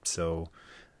concept. So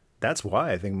that's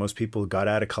why I think most people got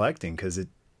out of collecting, because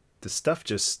the stuff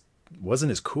just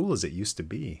wasn't as cool as it used to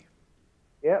be.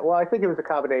 Yeah, well, I think it was a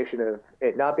combination of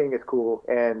it not being as cool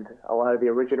and a lot of the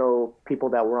original people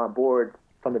that were on board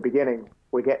from the beginning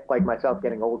would get, like myself,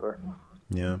 getting older.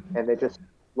 Yeah. And they just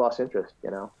lost interest,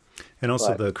 And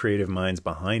also the creative minds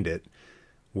behind it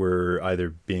were either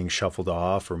being shuffled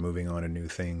off or moving on to new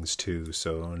things too.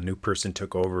 So a new person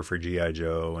took over for G.I.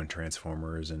 Joe and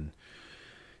Transformers, and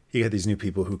you had these new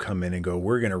people who come in and go,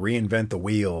 we're going to reinvent the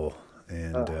wheel.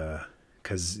 And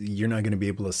because you're not going to be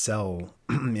able to sell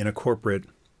in a corporate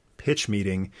pitch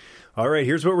meeting, all right,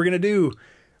 here's what we're going to do.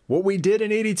 What we did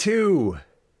in '82.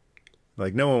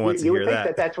 Like, no one wants to hear that. You would think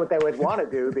that that's what they would want to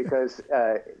do, because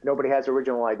nobody has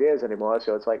original ideas anymore.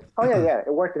 So it's like, oh, yeah,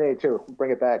 it worked in '82.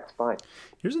 Bring it back. It's fine.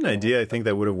 Here's an idea I think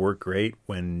that would have worked great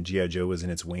when G.I. Joe was in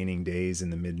its waning days in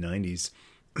the mid-'90s.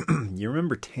 You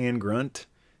remember Tan Grunt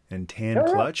and Tan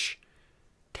Clutch?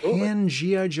 Tan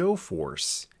G.I. Joe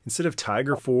Force. Instead of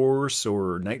Tiger Force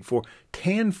or Night Force,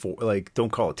 Tan Force. Like,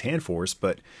 don't call it Tan Force,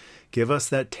 but give us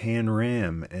that Tan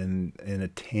Ram and a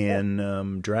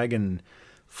Tan Dragon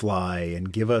Fly,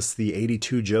 and give us the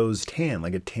 '82 Joe's tan,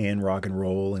 like a tan Rock and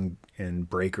Roll and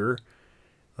Breaker.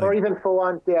 Like, or even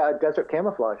full-on desert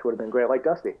camouflage would have been great, like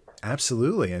Dusty.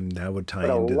 Absolutely, and that would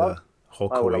tie into the whole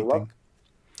Kuwait thing.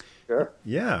 Sure.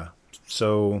 Yeah.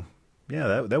 So,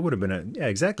 yeah, that would have been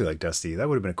exactly like Dusty. That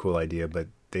would have been a cool idea, but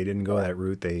they didn't go that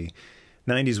route.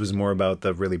 90s was more about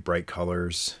the really bright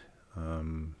colors.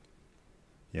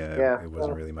 It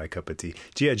wasn't really my cup of tea.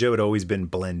 G.I. Joe had always been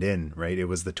blend in, right? It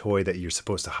was the toy that you're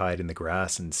supposed to hide in the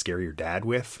grass and scare your dad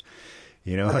with,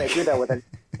 They do that with a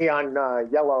neon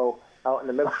yellow out in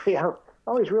the middle.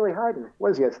 Oh, he's really hiding.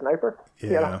 What is he, a sniper?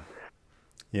 Yeah,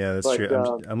 that's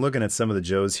true. I'm looking at some of the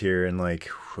Joes here, and like,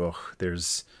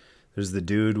 there's the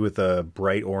dude with a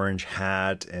bright orange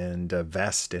hat and a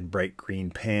vest and bright green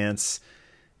pants.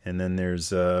 And then there's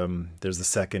the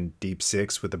second Deep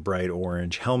Six with a bright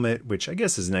orange helmet, which I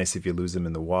guess is nice if you lose them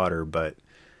in the water, but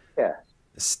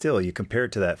still, you compare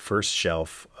it to that first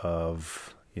shelf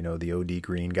of, the OD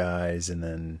green guys, and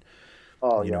then,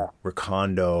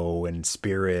 Recondo and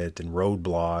Spirit and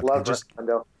Roadblock. Love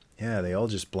Recondo. Yeah, they all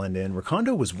just blend in.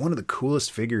 Recondo was one of the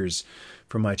coolest figures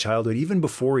from my childhood, even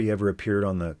before he ever appeared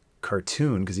on the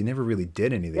cartoon, because he never really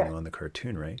did anything on the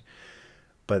cartoon, right?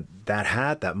 But that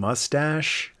hat, that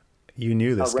mustache, you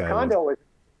knew this guy. Recondo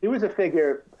he was a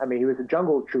figure. I mean, he was a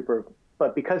jungle trooper,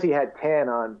 but because he had tan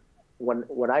on,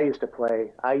 when I used to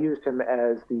play, I used him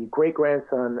as the great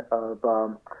grandson of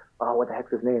what the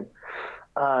heck's his name?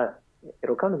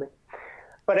 It'll come to me.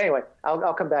 But anyway,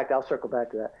 I'll come back. I'll circle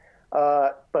back to that.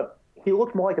 But he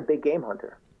looked more like a big game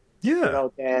hunter. Yeah.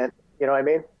 And you know what I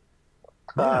mean?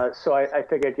 Yeah. So I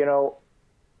figured,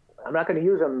 I'm not going to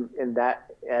use him in that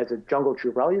as a jungle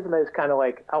trooper. I'll use him as kind of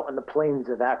like out in the plains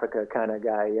of Africa kind of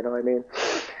guy. You know what I mean?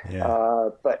 Yeah.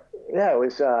 But yeah, it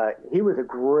was. He was a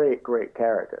great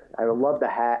character. I love the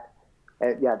hat,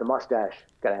 and the mustache.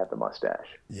 Got to have the mustache.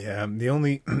 Yeah.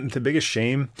 The biggest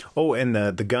shame. Oh, and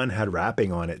the gun had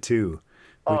wrapping on it too,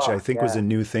 which I think was a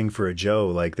new thing for a Joe.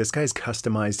 Like, this guy's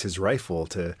customized his rifle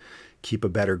to keep a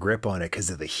better grip on it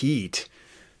because of the heat.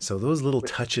 So those little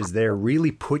touches there really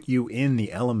put you in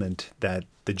the element that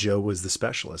the Joe was the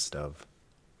specialist of.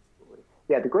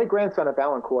 Yeah, the great-grandson of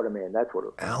Alan Quartermain. That's what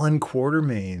it was. Alan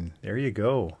Quartermain. There you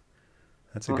go.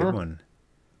 That's a good one.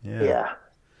 Yeah.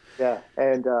 Yeah.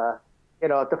 And You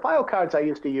know, the file cards I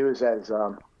used to use as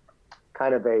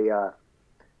kind of a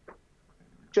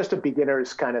just a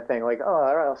beginner's kind of thing. Like, oh,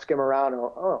 all right, I'll skim around.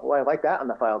 Well, I like that on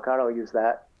the file card. I'll use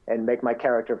that and make my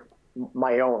character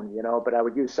my own, you know, but I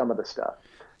would use some of the stuff.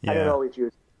 Yeah. I didn't always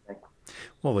use anything.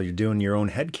 Well, you're doing your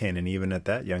own headcanon even at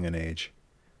that young an age.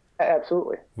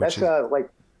 Absolutely. That's like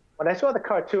when I saw the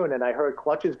cartoon and I heard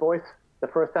Clutch's voice the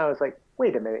first time, I was like,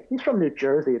 wait a minute, he's from New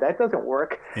Jersey. That doesn't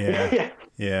work. Yeah.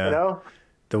 Yeah. You know?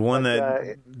 The one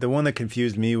that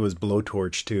confused me was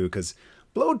Blowtorch too, because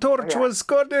Blowtorch was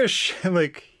Scottish. I'm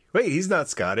like, wait, he's not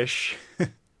Scottish.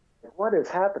 What is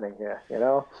happening here? You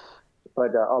know?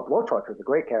 But Blowtorch was a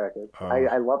great character.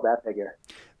 I love that figure.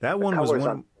 That one was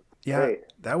one. Yeah,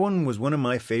 that one was one of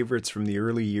my favorites from the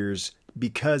early years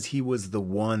because he was the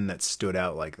one that stood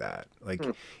out like that. Like,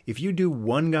 if you do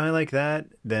one guy like that,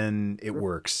 then it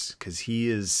works because he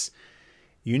is.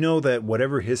 You know that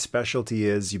whatever his specialty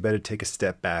is, you better take a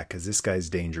step back because this guy's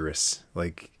dangerous.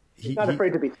 Like he's not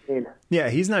afraid to be seen. Yeah,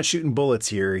 he's not shooting bullets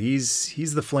here. He's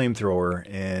the flamethrower,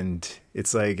 and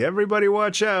it's like everybody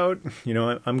watch out. You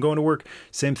know, I'm going to work.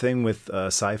 Same thing with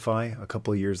Sci-Fi a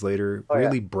couple of years later.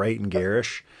 Really bright and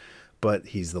garish, but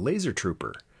he's the laser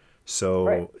trooper.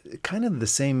 So kind of the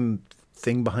same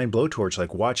thing behind Blowtorch.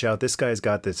 Like, watch out, this guy's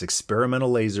got this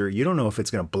experimental laser. You don't know if it's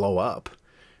going to blow up.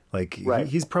 Like,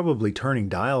 he's probably turning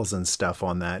dials and stuff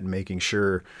on that and making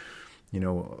sure, you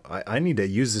know, I need to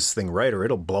use this thing right or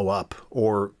it'll blow up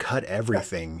or cut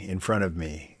everything in front of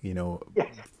me, you know. Yeah,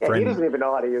 he doesn't even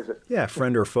know how to use it. Yeah,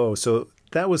 friend or foe. So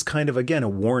that was kind of, again, a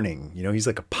warning. You know, he's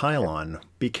like a pylon.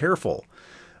 Be careful.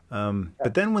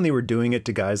 But then when they were doing it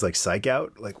to guys like Psych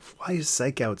Out, like, why is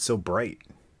Psych Out so bright?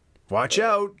 Watch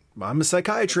out. I'm a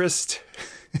psychiatrist.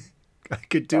 I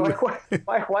could do it.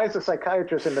 Why is a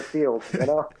psychiatrist in the field, you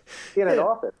know, in an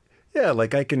office? Yeah,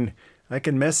 like I can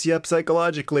mess you up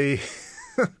psychologically.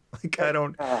 Like I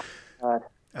don't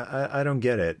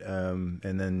get it. And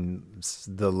then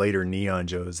the later Neon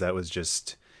Joes, that was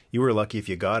just, you were lucky if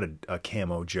you got a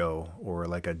camo Joe or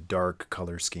like a dark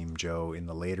color scheme Joe in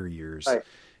the later years. Right.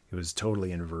 It was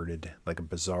totally inverted, like a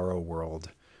bizarro world.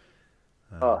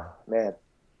 Oh man,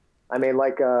 I mean,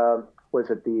 like. Was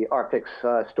it the Arctic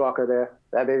Stalker there?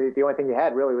 I mean, the only thing you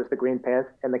had really was the green pants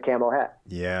and the camo hat.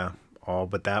 Yeah,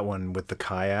 but that one with the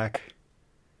kayak.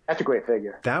 That's a great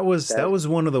figure. That was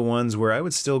one of the ones where I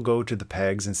would still go to the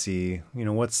pegs and see, you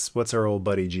know, what's our old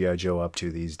buddy G.I. Joe up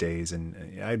to these days,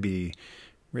 and I'd be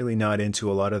really not into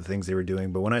a lot of the things they were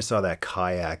doing. But when I saw that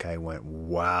kayak, I went,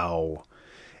 wow.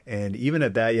 And even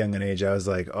at that young an age, I was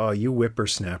like, oh, you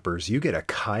whippersnappers, you get a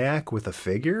kayak with a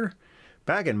figure?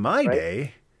 Back in my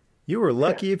day. You were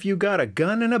lucky if you got a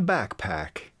gun and a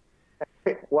backpack.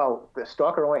 Well, the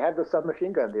Stalker only had the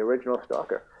submachine gun, the original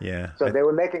Stalker. Yeah. So they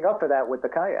were making up for that with the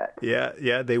kayak.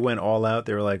 Yeah, they went all out.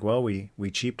 They were like, well, we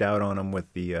cheaped out on them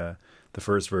with the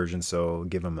first version, so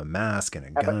give them a mask and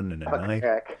a gun and a knife.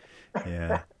 Kayak.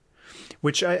 Yeah.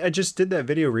 Which I just did that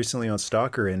video recently on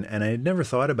Stalker, and I had never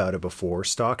thought about it before.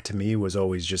 Stock to me was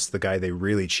always just the guy they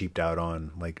really cheaped out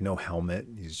on. Like, no helmet.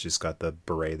 He's just got the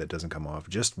beret that doesn't come off.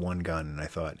 Just one gun. And I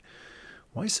thought,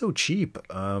 why so cheap?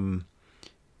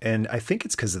 And I think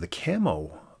it's because of the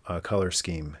camo color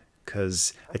scheme.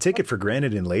 Because I take it for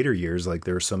granted in later years, like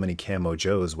there were so many camo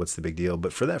Joes, what's the big deal?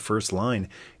 But for that first line,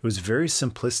 it was very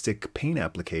simplistic paint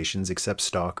applications except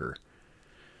Stalker.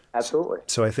 Absolutely.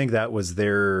 So I think that was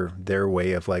their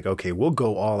way of like, okay, we'll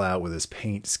go all out with his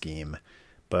paint scheme,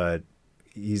 but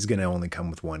he's going to only come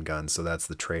with one gun. So that's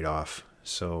the trade-off.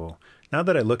 So now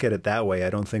that I look at it that way, I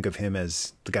don't think of him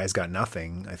as the guy's got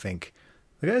nothing. I think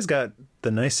the guy's got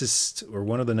the nicest or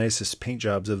one of the nicest paint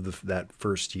jobs of that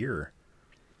first year.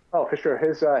 Oh, for sure.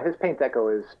 His paint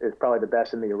deco is probably the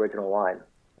best in the original line.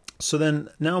 So then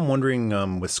now I'm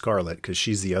wondering with Scarlet, because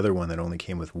she's the other one that only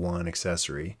came with one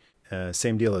accessory.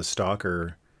 Same deal as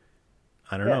Stalker.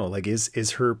 I don't know. Like,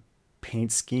 is her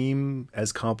paint scheme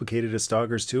as complicated as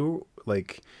Stalker's too?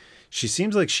 Like, she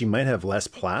seems like she might have less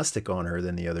plastic on her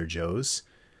than the other Joes.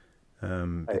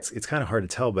 It's kind of hard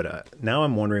to tell, but now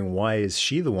I'm wondering, why is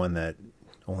she the one that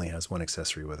only has one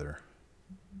accessory with her?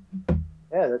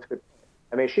 Yeah, that's good.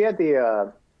 I mean, she had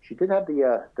she did have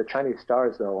the Chinese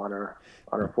stars though on her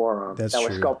forearm. That's that true.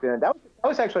 Was sculpted in. That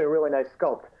was actually a really nice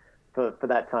sculpt for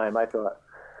that time, I thought.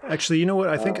 Actually, you know what?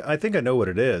 I think I know what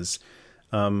it is.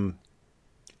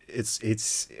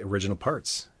 It's original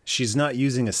parts. She's not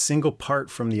using a single part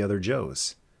from the other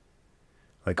Joes.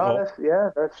 Like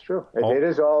that's true. It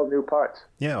is all new parts.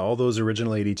 Yeah, all those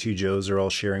original 82 Joes are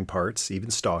all sharing parts, even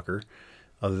Stalker,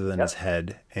 other than his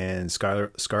head. And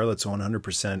Scarlet's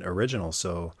 100% original.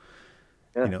 So,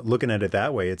 you know, looking at it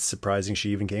that way, it's surprising she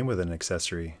even came with an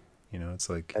accessory. You know, it's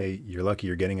like, hey, you're lucky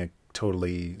you're getting a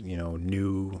totally,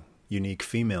 new, unique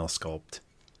female sculpt.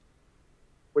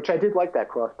 Which I did like that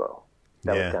crossbow.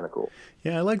 That was kind of cool.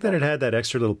 Yeah, I like that it had that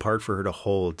extra little part for her to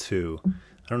hold too.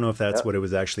 I don't know if that's what it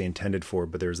was actually intended for,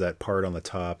 but there's that part on the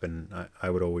top, and I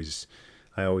always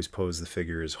pose the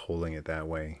figure as holding it that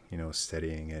way,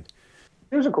 steadying it.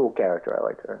 She was a cool character. I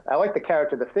liked her. I liked the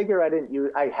character. The figure I didn't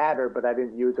use. I had her, but I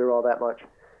didn't use her all that much.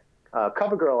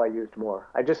 CoverGirl I used more.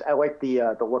 I like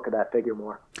the look of that figure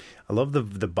more. I love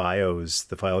the bios,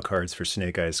 the file cards for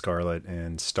Snake Eyes Scarlet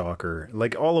and Stalker.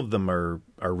 Like, all of them are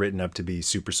written up to be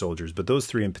super soldiers, but those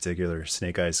three in particular,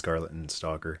 Snake Eyes Scarlet and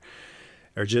Stalker,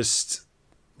 are just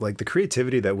like the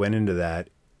creativity that went into that,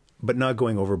 but not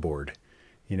going overboard.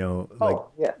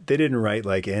 They didn't write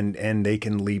like and they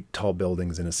can leap tall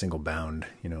buildings in a single bound.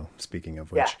 Speaking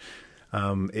of which.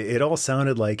 It all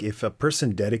sounded like if a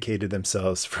person dedicated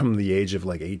themselves from the age of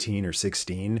like 18 or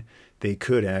 16, they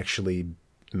could actually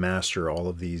master all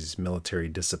of these military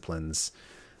disciplines.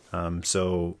 It's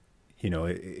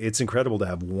incredible to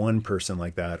have one person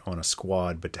like that on a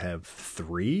squad, but to have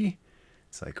three,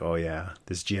 it's like, oh yeah,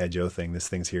 this G.I. Joe thing, this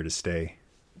thing's here to stay.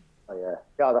 Oh yeah.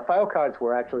 Yeah, the file cards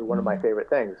were actually one of my favorite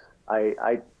things.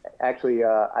 I had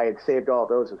saved all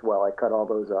those as well. I cut all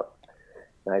those up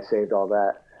and I saved all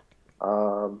that.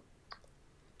 How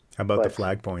about the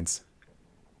flag points?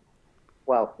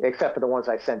 Well, except for the ones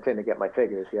I sent in to get my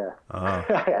figures, yeah.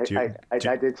 I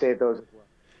did save those as well.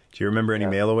 Do you remember any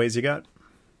mail-aways you got?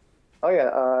 Oh yeah,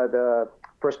 the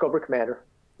first Cobra Commander,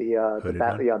 the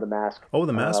mask. Oh,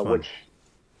 the mask one.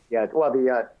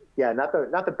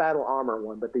 Not the battle armor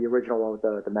one, but the original one with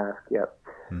the mask. Yeah.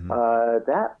 Mm-hmm.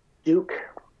 That Duke,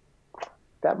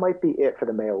 that might be it for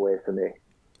the mail-away for me.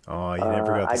 Oh, you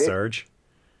never got the Sarge?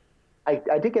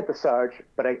 I did get the Sarge,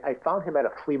 but I found him at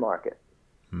a flea market.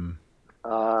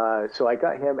 So I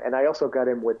got him, and I also got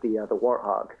him with the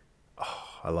Warthog. Oh,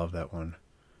 I love that one.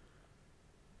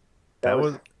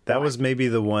 That was maybe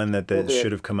the one that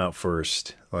should have come out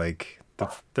first. Like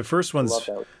the first one's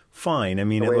fine. I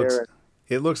mean,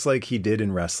 it looks like he did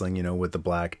in wrestling, with the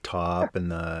black top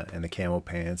and the camo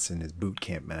pants and his boot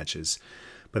camp matches.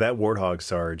 But that Warthog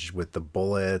Sarge with the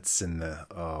bullets and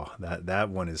that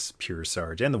one is pure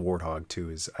Sarge. And the Warthog too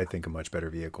is, I think, a much better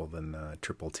vehicle than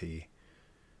Triple T.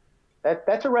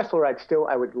 That's a wrestler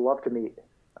I would love to meet.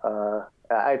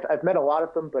 I've met a lot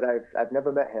of them, but I've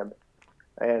never met him.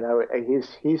 And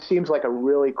he seems like a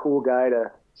really cool guy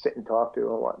to sit and talk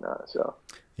to and whatnot. So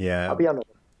yeah, I'll be on the.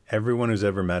 Everyone who's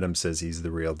ever met him says he's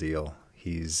the real deal.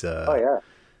 He's he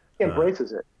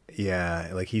embraces it. Yeah,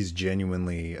 like he's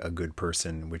genuinely a good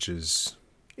person, which is,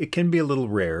 it can be a little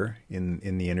rare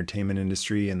in the entertainment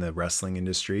industry and the wrestling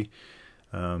industry.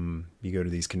 You go to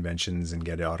these conventions and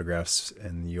get autographs,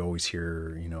 and you always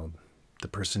hear, the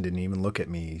person didn't even look at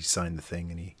me. He signed the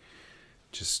thing, and he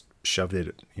just shoved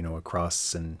it,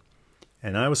 across. And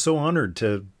I was so honored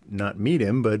to not meet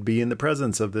him, but be in the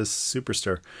presence of this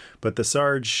superstar. But the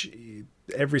Sarge,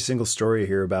 every single story I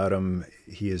hear about him,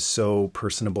 he is so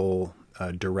personable,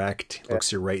 direct,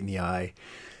 looks you right in the eye.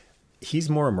 He's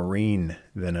more a Marine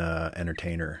than a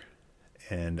entertainer.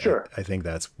 And sure. I think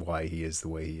that's why he is the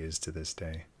way he is to this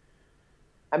day.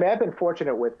 I mean, I've been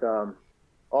fortunate with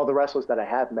all the wrestlers that I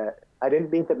have met. I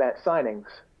didn't meet them at signings.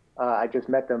 I just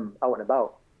met them out and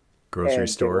about. Grocery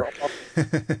store?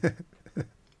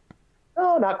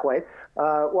 No, not quite.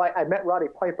 I met Roddy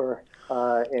Piper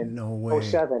in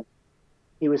 2007.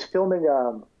 He was filming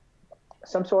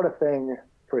some sort of thing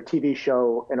for a TV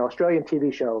show, an Australian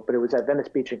TV show, but it was at Venice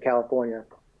Beach in California.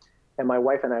 And my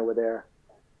wife and I were there.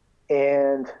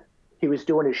 And he was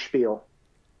doing his spiel.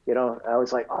 I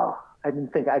was like, oh, I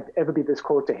didn't think I'd ever be this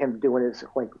close to him doing his,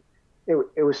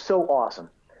 it was so awesome.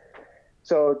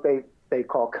 So they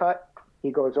call cut. He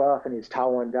goes off and he's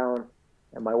toweling down.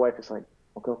 And my wife is like,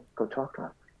 well, go talk to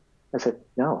him. I said,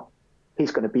 no,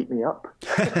 he's going to beat me up.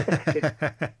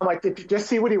 I'm like, did you just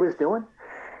see what he was doing?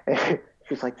 And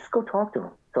she's like, just go talk to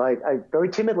him. So I very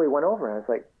timidly went over and I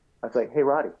was like, hey,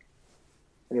 Roddy.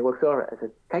 And he looks over. I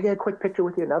said, can I get a quick picture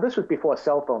with you? Now, this was before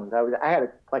cell phones. I had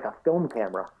a film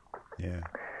camera. Yeah.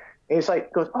 And he's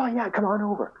like, goes, oh, yeah, come on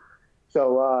over.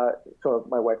 So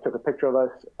my wife took a picture of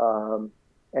us.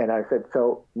 And I said,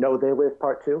 so, no, they live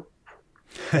part 2.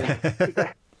 And he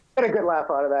got a good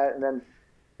laugh out of that. And then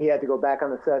he had to go back on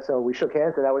the set. So we shook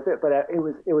hands and that was it. But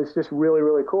it was just really,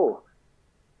 really cool.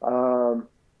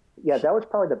 Yeah, that was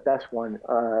probably the best one.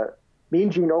 Mean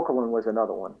Gene Okerlund was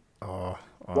another one. Oh,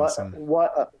 awesome.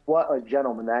 What a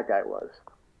gentleman that guy was.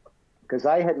 Because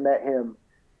I had met him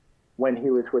when he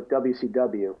was with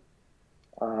WCW,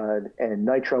 and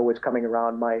Nitro was coming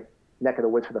around my neck of the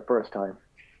woods for the first time.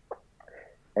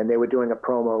 and they were doing a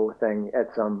promo thing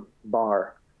at some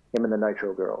bar, him and the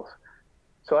Nitro Girls.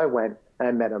 So I went, and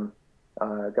I met him,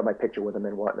 got my picture with him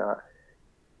and whatnot.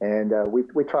 And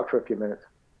we talked for a few minutes.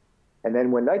 And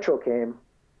then when Nitro came,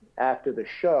 after the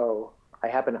show,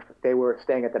 they were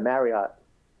staying at the Marriott,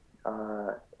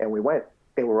 and we went.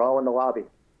 They were all in the lobby.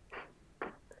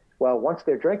 Well, once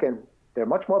they're drinking, they're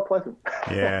much more pleasant.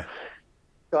 Yeah.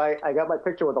 So I got my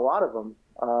picture with a lot of them,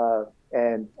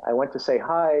 and I went to say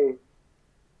hi,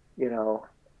 to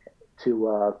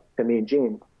me and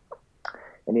Gene.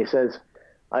 And he says,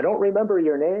 "I don't remember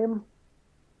your name,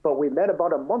 but we met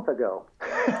about a month ago."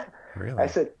 Really? I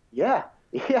said, yeah.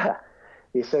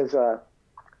 He says,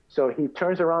 so he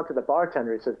turns around to the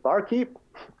bartender. He says, "Barkeep,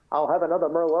 I'll have another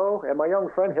Merlot, and my young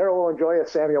friend here will enjoy a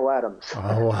Samuel Adams."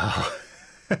 Oh, wow.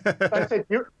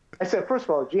 I said, "First of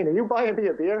all, Gene, are you buying me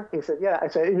a beer?" He said, "Yeah." I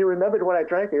said, "You remembered what I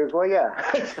drank?" He goes, "Well, yeah."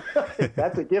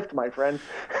 "That's a gift, my friend."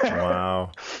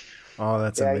 Wow. Oh,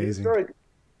 that's amazing. He's very,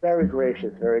 very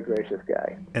gracious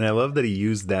guy. And I love that he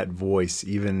used that voice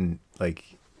even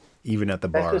at the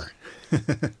bar.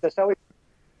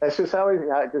 That's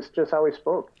just how he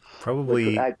spoke.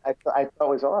 Probably. I thought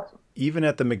was awesome. Even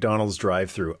at the McDonald's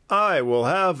drive-thru, "I will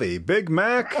have a Big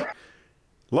Mac,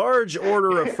 large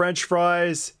order of French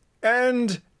fries,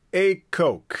 and a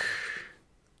Coke."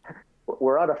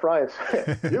 "We're out of fries."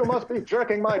 "You must be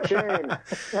jerking my chain."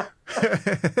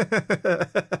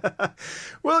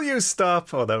 "Will you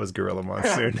stop?" Oh, that was Gorilla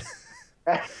Monsoon.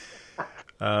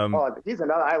 He's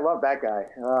another. I love that guy.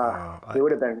 He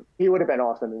would have been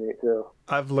awesome to me too.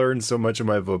 I've learned so much of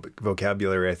my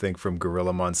vocabulary, I think, from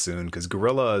Gorilla Monsoon, because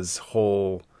Gorilla's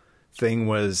whole thing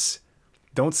was,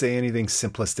 don't say anything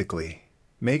simplistically.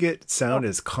 Make it sound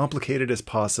as complicated as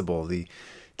possible. He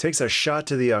takes a shot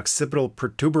to the occipital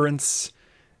protuberance,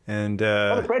 and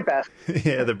the bread basket.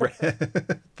 Yeah, the bread.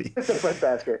 It's a bread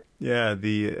basket. Yeah,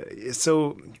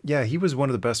 he was one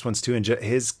of the best ones too, and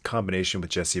his combination with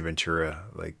Jesse Ventura,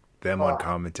 like them on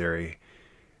commentary.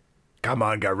 Come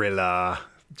on, Gorilla!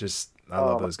 I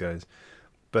love those guys.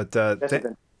 But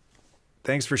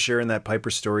thanks for sharing that Piper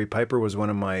story. Piper was one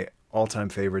of my all-time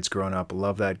favorites growing up.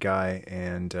 Love that guy,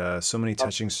 and so many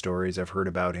touching stories I've heard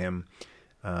about him.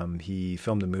 He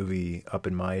filmed a movie up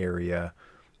in my area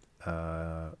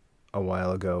a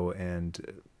while ago, and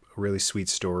a really sweet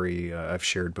story I've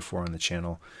shared before on the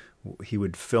channel. He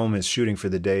would film his shooting for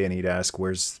the day, and he'd ask,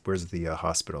 "Where's the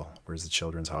hospital? Where's the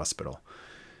children's hospital?"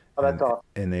 Oh, that's awesome.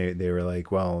 And they were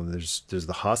like, "Well, there's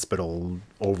the hospital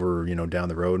over, down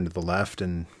the road and to the left,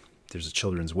 and there's a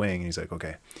children's wing." And he's like,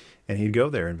 "Okay," and he'd go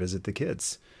there and visit the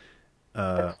kids.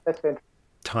 That's fantastic.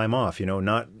 Time off,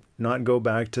 not go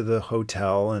back to the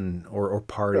hotel or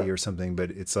party or something, but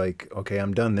it's like, okay,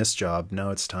 I'm done this job. Now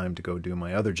it's time to go do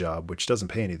my other job, which doesn't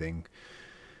pay anything.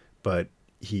 But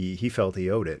he felt he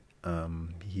owed it.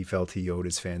 He felt he owed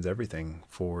his fans everything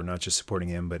for not just supporting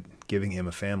him, but giving him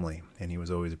a family. And he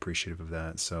was always appreciative of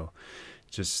that. So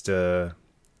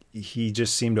he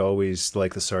just seemed to always,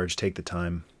 like the Sarge, take the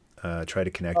time, try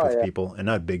to connect with people, and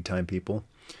not big time people.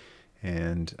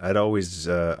 And I always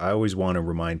want to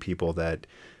remind people that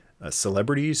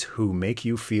celebrities who make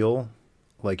you feel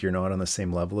like you're not on the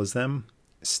same level as them,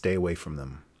 stay away from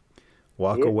them.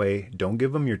 Walk away. Don't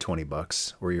give them your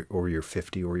 $20 or your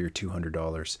 $50 or your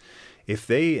 $200. If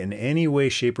they in any way,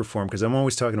 shape, or form, because I'm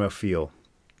always talking about feel,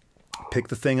 pick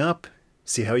the thing up,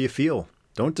 see how you feel.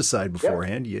 Don't decide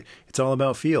beforehand. It's all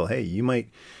about feel. Hey, you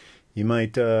might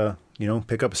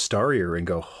pick up a star ear and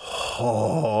go,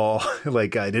 "Oh,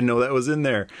 like I didn't know that was in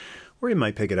there," or you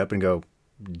might pick it up and go,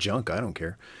 "Junk, I don't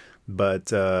care."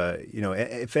 But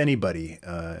if anybody,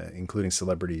 including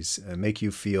celebrities, make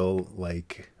you feel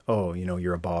like, oh,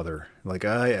 you're a bother, like,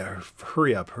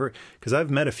 hurry up, because I've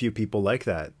met a few people like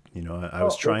that. I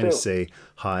was trying to say,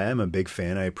 "Hi, I'm a big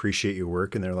fan. I appreciate your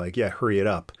work," and they're like, "Yeah, hurry it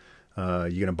up.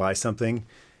 You gonna buy something?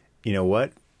 You know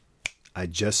what? I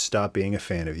just stopped being a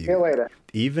fan of you. See you later."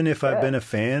 Even if I've been a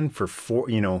fan for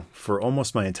for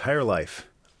almost my entire life,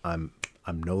 I'm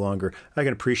no longer. I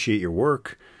can appreciate your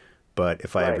work, but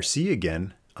if I ever see you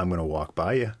again, I'm gonna walk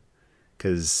by you,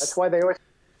 because that's why they always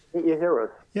meet your heroes.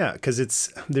 Yeah, because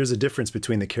there's a difference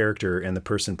between the character and the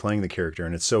person playing the character,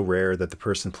 and it's so rare that the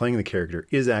person playing the character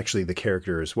is actually the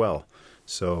character as well.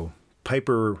 So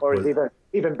Piper, or is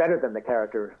even better than the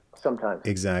character sometimes.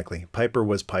 Exactly, Piper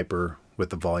was Piper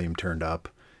with the volume turned up.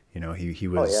 He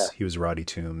was Roddy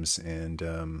Toombs, and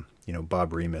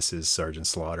Bob Remus is Sergeant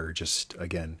Slaughter. Just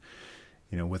again,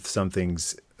 with some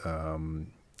things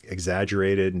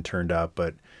exaggerated and turned up,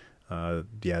 but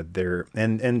they're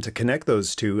and to connect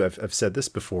those two, I've said this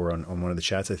before on one of the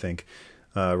chats. I think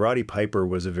Roddy Piper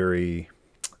was a very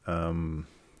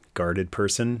guarded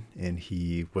person, and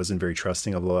he wasn't very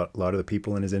trusting of a lot of the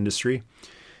people in his industry.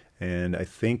 And I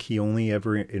think he only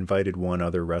ever invited one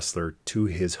other wrestler to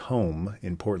his home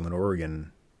in Portland,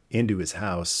 Oregon, into his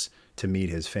house to meet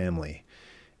his family,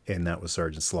 and that was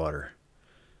Sergeant Slaughter.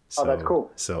 So, that's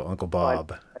cool. So Uncle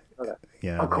Bob,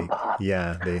 Uncle Bob.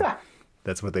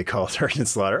 That's what they call Sergeant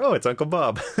Slaughter. Oh, it's Uncle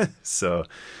Bob. So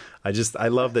I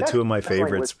love that two of my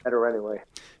favorites. Was better anyway.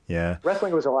 Yeah.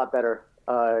 Wrestling was a lot better.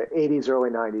 80s, early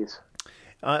 90s.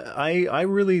 I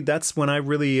really, that's when I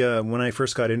really, when I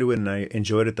first got into it and I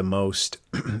enjoyed it the most.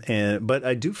 But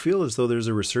I do feel as though there's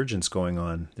a resurgence going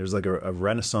on. There's like a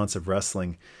renaissance of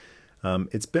wrestling.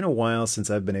 It's been a while since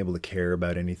I've been able to care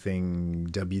about anything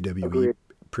WWE Agreed.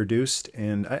 Produced.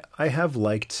 And I have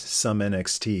liked some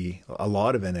NXT, a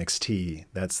lot of NXT.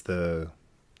 That's the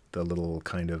little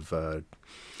kind of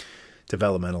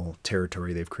developmental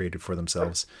territory they've created for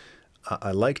themselves.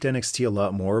 I liked NXT a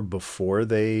lot more before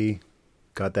they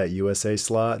got that USA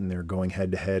slot and they're going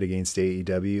head to head against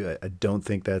AEW. I don't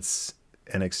think that's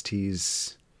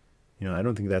NXT's, I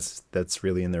don't think that's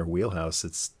really in their wheelhouse.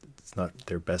 It's not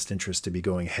their best interest to be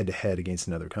going head to head against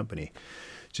another company.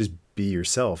 Just be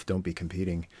yourself. Don't be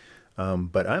competing.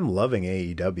 But I'm loving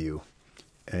AEW,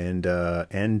 and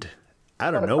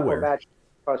out of nowhere. Match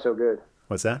are so good.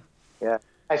 What's that? Yeah.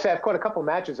 I said I've caught a couple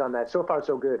matches on that. So far,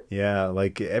 so good. Yeah,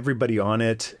 like everybody on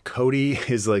it. Cody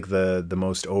is like the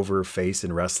most over face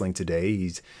in wrestling today.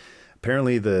 He's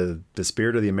apparently the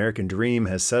spirit of the American dream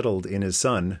has settled in his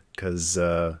son, because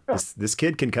this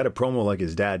kid can cut a promo like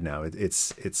his dad now.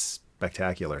 It's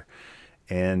spectacular.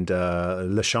 And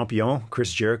Le Champion,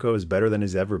 Chris Jericho, is better than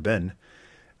he's ever been.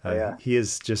 He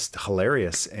is just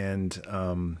hilarious. And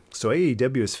so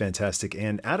AEW is fantastic.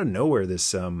 And out of nowhere,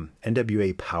 this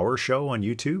NWA Power Show on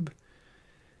YouTube.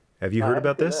 Have you heard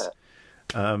about this?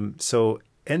 So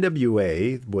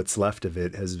NWA, what's left of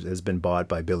it, has been bought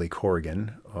by Billy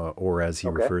Corgan, or as he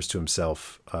refers to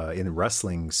himself in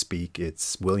wrestling speak,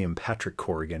 it's William Patrick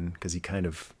Corgan, because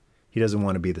he doesn't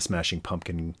want to be the Smashing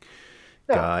Pumpkin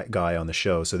guy on the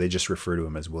show. So they just refer to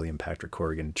him as William Patrick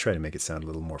Corgan, try to make it sound a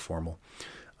little more formal.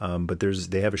 But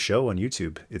they have a show on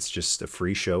YouTube. It's just a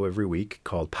free show every week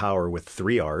called Power with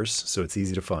 3 R's. So it's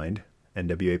easy to find.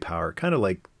 NWA Power, kind of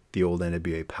like the old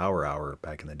NWA Power Hour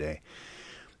back in the day.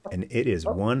 And it is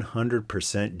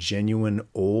 100% genuine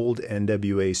old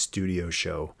NWA studio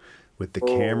show with the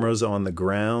cameras on the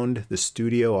ground, the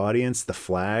studio audience, the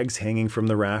flags hanging from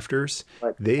the rafters.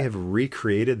 They have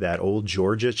recreated that old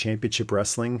Georgia Championship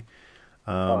Wrestling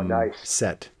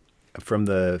set from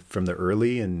the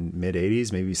early and mid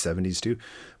 80s, maybe 70s too.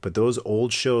 But those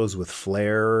old shows with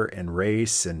Flair and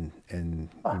Race and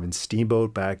even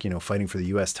Steamboat back, fighting for the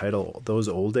US title, those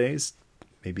old days,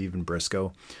 maybe even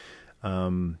Briscoe.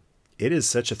 It is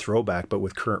such a throwback, but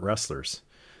with current wrestlers.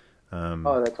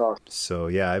 That's awesome. So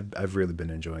yeah, I've really been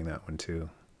enjoying that one too.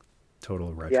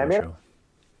 Total retro show.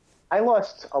 I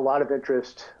lost a lot of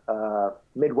interest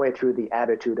midway through the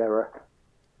Attitude Era.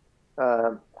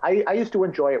 I used to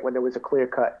enjoy it when there was a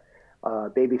clear-cut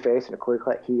baby face and a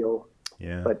clear-cut heel.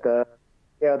 Yeah. But the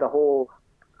whole,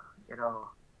 you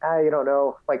don't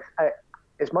know. Like,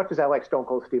 as much as I like Stone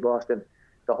Cold Steve Austin,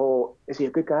 the whole, is he a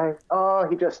good guy? Oh,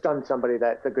 he just stunned somebody.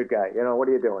 That's a good guy. What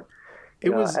are you doing?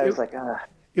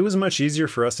 It was much easier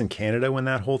for us in Canada when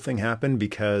that whole thing happened,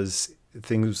 because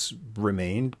things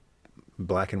remained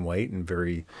black and white and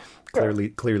very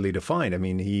clearly defined. I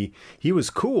mean, he was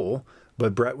cool,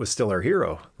 but Bret was still our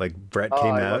hero. Like, Bret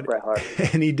came out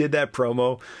and he did that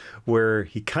promo where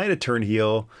he kind of turned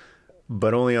heel,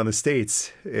 but only on the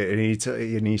States. And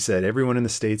he said, everyone in the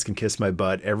States can kiss my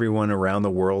butt. Everyone around the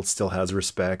world still has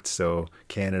respect. So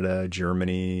Canada,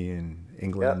 Germany, and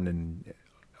England, and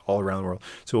all around the world.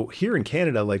 So here in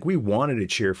Canada, like, we wanted to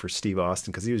cheer for Steve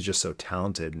Austin because he was just so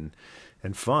talented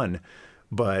and fun.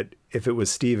 But if it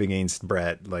was Steve against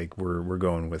Bret, like, we're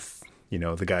going with,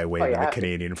 the guy waving the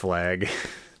Canadian flag.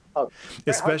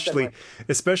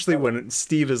 Especially when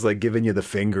Steve is like giving you the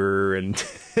finger and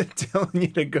telling you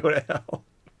to go to hell.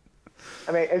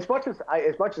 I mean, as much as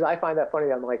I find that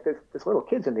funny, I'm like, this little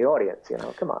kid's in the audience,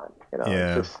 come on,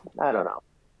 it's just, I don't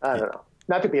know.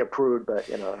 Not to be a prude, but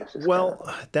it's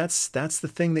just that's the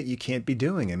thing that you can't be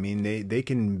doing. I mean, they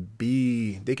can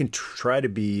try to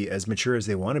be as mature as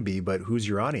they want to be, but who's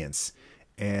your audience?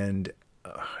 And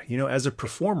as a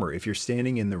performer, if you're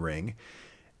standing in the ring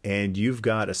and you've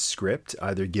got a script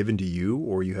either given to you,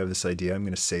 or you have this idea, I'm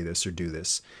going to say this or do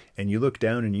this, and you look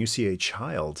down and you see a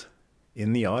child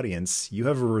in the audience, you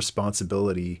have a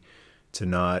responsibility to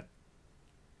not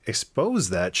expose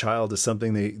that child to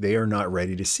something they are not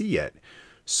ready to see yet.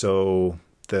 So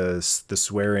the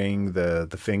swearing,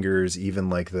 the fingers, even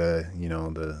like the, you know,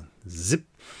 the zip.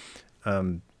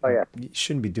 Oh yeah, you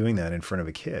shouldn't be doing that in front of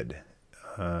a kid.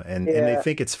 And they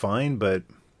think it's fine, but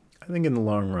I think in the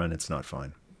long run, it's not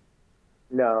fine.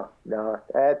 No.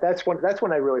 That's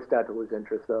when I really started to lose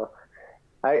interest, though.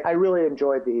 I really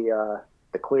enjoyed the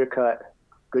clear cut,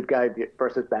 good guy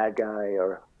versus bad guy,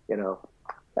 or, you know,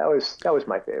 that was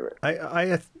my favorite.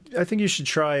 I think you should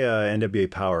try NWA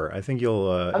Power. I think you'll.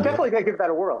 I'm definitely gonna give that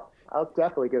a whirl. I'll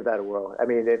definitely give that a whirl. I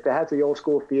mean, if it has the old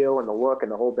school feel and the look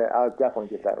and the whole bit, I'll definitely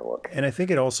give that a look. And I think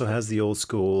it also has the old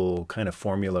school kind of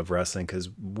formula of wrestling, because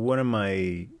one of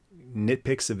my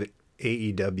nitpicks of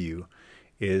AEW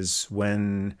is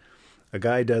when a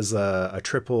guy does a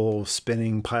triple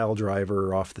spinning pile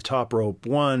driver off the top rope,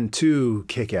 1, 2,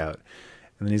 kick out.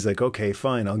 And then he's like, okay,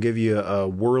 fine, I'll give you a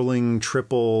whirling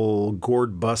triple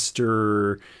gourd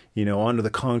buster, you know, onto the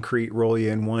concrete, roll you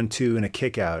in, 1, 2, and a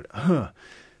kick out.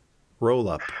 Roll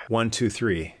up, 1, 2,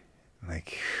 3.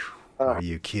 Like, are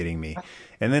you kidding me?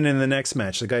 And then in the next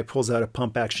match, the guy pulls out a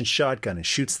pump action shotgun and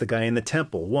shoots the guy in the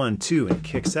temple, 1, 2, and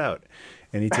kicks out.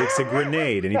 And he takes a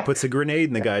grenade and he puts a grenade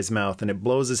in the guy's mouth and it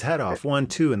blows his head off, 1,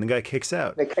 2, and the guy kicks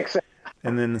out.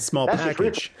 And then a small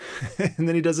package. And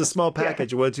then he does a small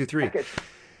package, 1, 2, 3.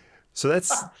 So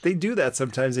they do that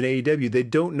sometimes in AEW. They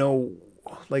don't know,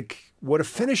 like, what a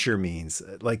finisher means.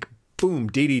 Like, boom,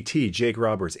 DDT, Jake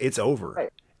Roberts, it's over.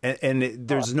 Right. And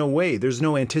there's no way, there's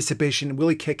no anticipation. Will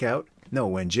he kick out? No,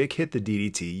 when Jake hit the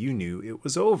DDT, you knew it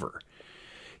was over.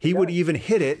 He would even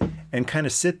hit it and kind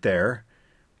of sit there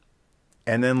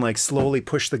and then like slowly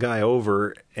push the guy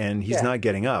over, and he's not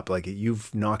getting up. Like,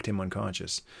 you've knocked him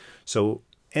unconscious. So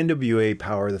NWA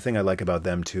Power, the thing I like about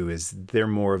them too is they're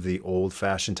more of the old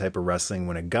fashioned type of wrestling.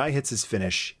 When a guy hits his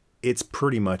finish, it's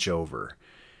pretty much over.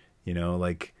 You know,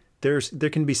 like there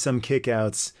can be some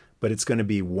kickouts, but it's going to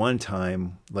be one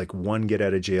time, like one get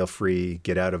out of jail free,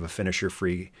 get out of a finisher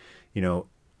free, you know,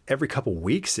 every couple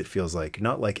weeks, it feels like,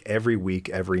 not like every week,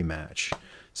 every match.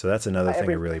 So that's another thing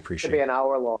I really appreciate. It should be an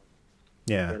hour long.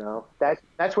 Yeah. You know,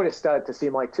 that's what it started to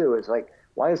seem like too, is like,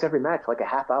 why is every match like a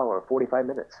half hour or 45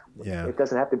 minutes? Yeah. It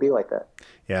doesn't have to be like that.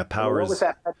 Yeah. Power What was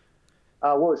that?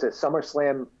 What was it?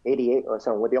 SummerSlam 88 or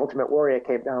something, where the Ultimate Warrior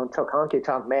came down, took Honky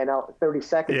Tonk Man out in 30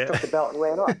 seconds, took the belt and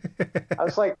ran off. I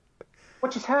was like,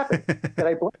 what just happened? Did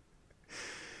I blink?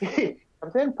 He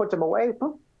comes in, puts him away,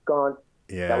 boom, gone.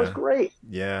 Yeah. That was great.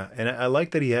 Yeah. And I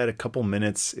like that he had a couple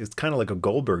minutes. It's kind of like a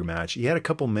Goldberg match. He had a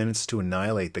couple minutes to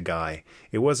annihilate the guy.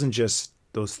 It wasn't just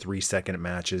those 3-second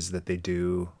matches that they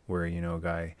do where, you know, a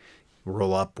guy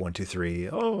roll up, 1, 2, 3.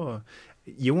 Oh,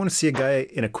 you want to see a guy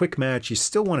in a quick match. You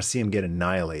still want to see him get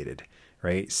annihilated,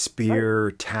 right?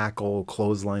 Spear, tackle,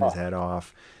 clothesline his head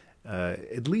off.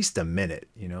 At least a minute,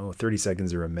 you know, 30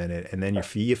 seconds or a minute. And then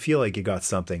you feel like you got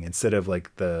something, instead of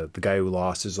like the guy who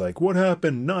lost is like, what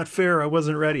happened? Not fair. I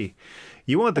wasn't ready.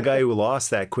 You want the guy who lost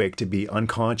that quick to be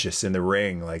unconscious in the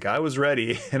ring. Like, I was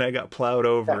ready and I got plowed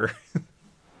over.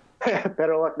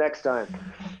 Better luck next time,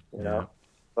 you know?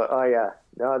 But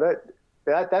no,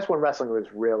 that's when wrestling was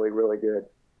really, really good.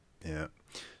 Yeah.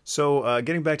 So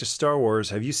getting back to Star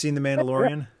Wars, have you seen The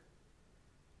Mandalorian?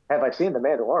 Have I seen The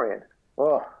Mandalorian?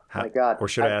 Oh, my God. Or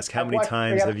should I ask, how many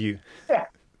times have you? Yeah.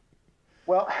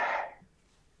 Well,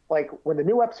 like when the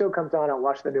new episode comes on, I'll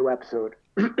watch the new episode.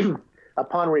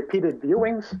 Upon repeated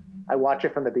viewings, I watch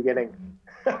it from the beginning.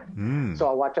 So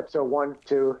I'll watch episode 1,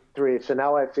 2, 3. So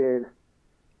now I've seen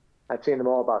them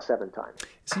all about 7 times.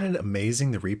 Isn't it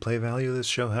amazing the replay value this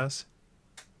show has?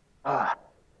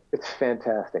 It's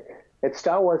fantastic. It's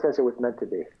Star Wars as it was meant to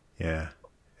be. Yeah,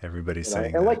 everybody's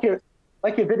saying and that.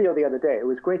 Like your video the other day, it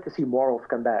was great to see morals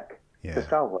come back to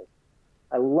Star Wars.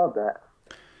 I love that.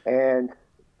 And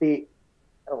the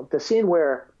scene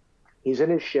where he's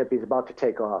in his ship, he's about to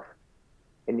take off,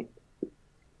 and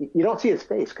you don't see his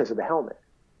face because of the helmet,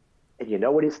 and you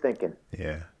know what he's thinking.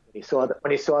 Yeah.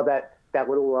 When he saw that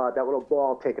little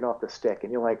ball taken off the stick,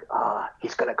 and you're like,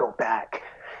 he's gonna go back,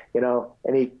 you know,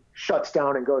 and he shuts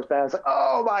down and goes back. It's like,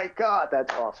 oh my God,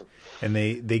 that's awesome. And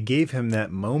they gave him that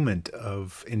moment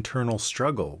of internal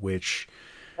struggle, which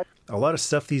a lot of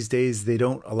stuff these days, they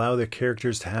don't allow their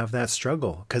characters to have that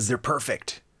struggle because they're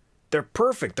perfect. They're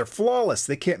perfect. They're flawless.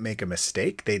 They can't make a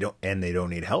mistake. They don't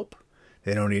need help.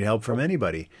 They don't need help from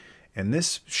anybody. And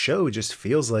this show just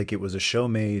feels like it was a show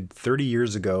made 30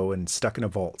 years ago and stuck in a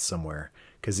vault somewhere,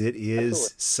 because it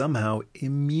is somehow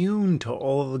immune to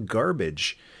all of the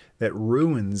garbage that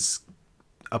ruins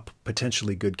a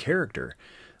potentially good character.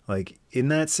 Like in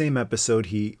that same episode,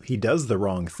 he does the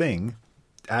wrong thing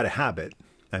out of habit.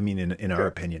 I mean, in our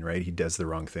opinion, right? He does the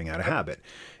wrong thing out of habit.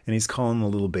 And he's calling the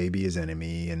little baby his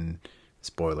enemy and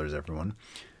Spoilers, everyone.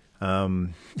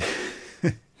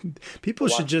 People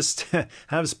should just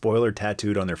have spoiler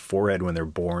tattooed on their forehead when they're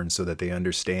born so that they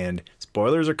understand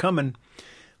spoilers are coming.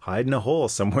 Hide in a hole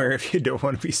somewhere if you don't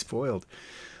want to be spoiled.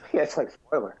 Yeah, it's like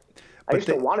spoiler. I used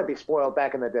to want to be spoiled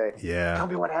back in the day. Yeah. Tell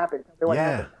me what happened. Tell me what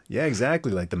happened. Yeah,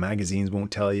 exactly. Like the magazines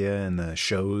won't tell you, and the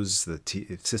shows,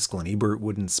 Siskel and Ebert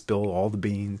wouldn't spill all the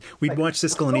beans. We'd watch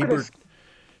Siskel and Ebert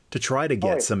to try to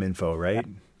get some info, right?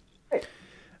 Hey.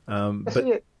 But it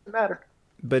doesn't matter.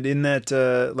 But in that,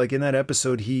 like in that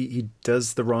episode, he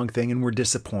does the wrong thing, and we're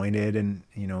disappointed, and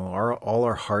you know, all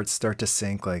our hearts start to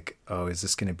sink. Like, oh, is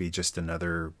this going to be just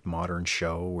another modern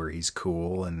show where he's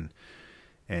cool and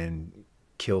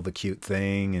kill the cute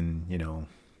thing, and you know,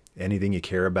 anything you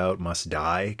care about must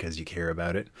die because you care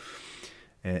about it.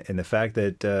 And the fact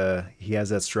that he has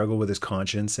that struggle with his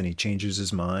conscience, and he changes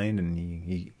his mind, and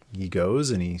he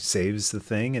goes and he saves the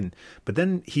thing, but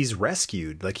then he's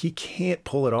rescued. Like, he can't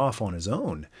pull it off on his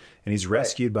own, and he's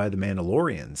rescued by the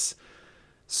Mandalorians.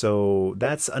 So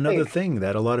that's another thing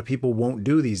that a lot of people won't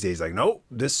do these days. Like, no,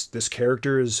 this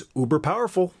character is uber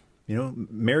powerful. You know,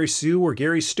 Mary Sue or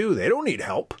Gary Stu, they don't need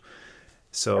help.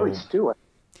 So Mary Stu.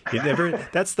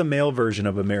 that's the male version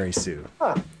of a Mary Sue.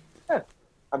 Huh. Yeah.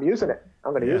 I'm using it.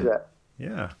 I'm going to use that.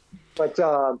 Yeah. But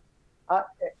I'll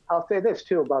say this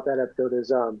too about that episode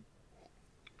is, I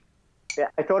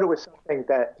thought it was something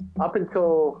that up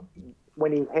until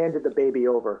when he handed the baby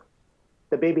over,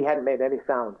 the baby hadn't made any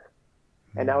sounds,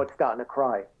 and now it's starting to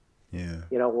cry. Yeah.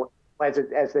 You know,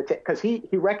 because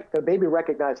the baby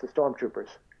recognized the stormtroopers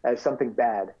as something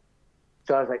bad,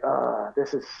 so I was like,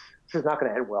 this is not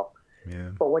going to end well.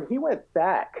 Yeah. But when he went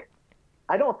back,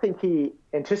 I don't think he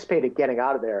anticipated getting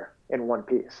out of there in one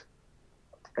piece.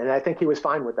 And I think he was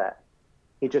fine with that.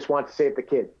 He just wanted to save the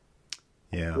kid.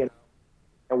 Yeah. You know?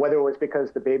 And whether it was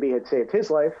because the baby had saved his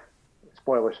life,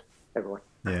 spoilers, everyone.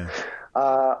 Yeah.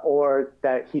 Or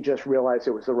that he just realized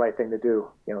it was the right thing to do.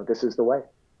 You know, this is the way.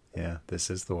 Yeah, this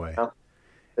is the way.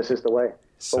 This is the way.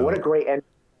 So, but what a great end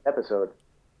episode.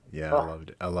 Yeah,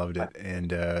 I loved it.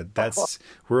 And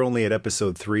we're only at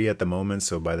episode 3 at the moment,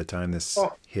 so by the time this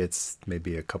hits,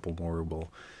 maybe a couple more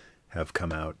will have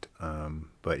come out.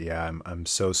 But yeah, I'm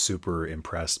so super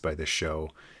impressed by this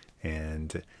show,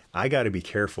 and I got to be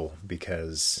careful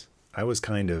because I was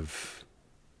kind of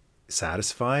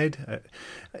satisfied.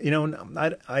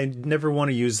 I never want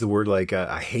to use the word like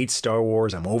I hate Star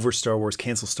Wars, I'm over Star Wars,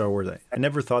 cancel Star Wars. I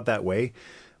never thought that way,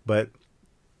 but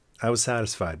I was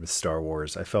satisfied with Star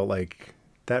Wars. I felt like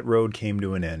that road came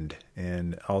to an end,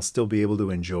 and I'll still be able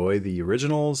to enjoy the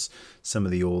originals, some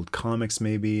of the old comics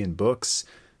maybe and books,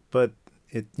 but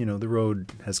the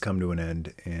road has come to an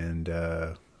end, and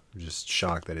I'm just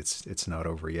shocked that it's not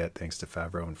over yet, thanks to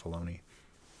Favreau and Filoni.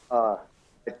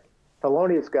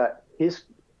 Filoni's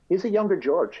he's a younger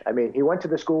George. I mean, he went to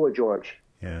the school of George.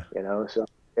 Yeah. You know, so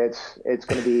it's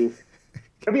going to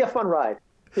be a fun ride.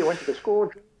 He went to the school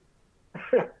of George.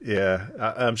 Yeah,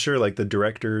 I'm sure like the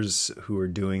directors who are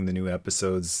doing the new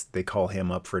episodes, they call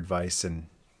him up for advice, and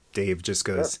Dave just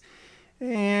goes,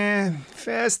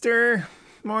 faster,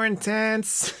 more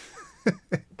intense.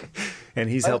 And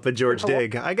he's helping George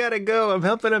dig. I gotta go. I'm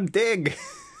helping him dig.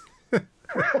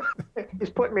 He's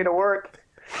putting me to work.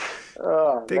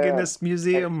 Digging this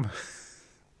museum.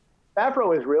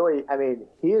 Favreau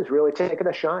he is really taking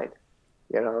a shine,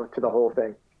 to the whole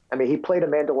thing. I mean, he played a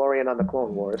Mandalorian on the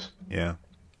Clone Wars. Yeah.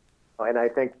 And I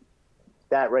think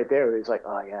that right there, he's like,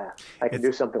 oh, yeah, I can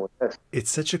do something with this.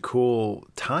 It's such a cool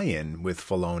tie-in with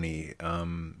Filoni.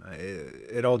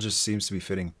 It all just seems to be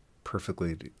fitting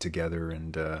perfectly together.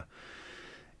 And,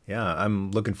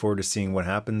 I'm looking forward to seeing what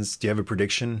happens. Do you have a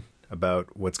prediction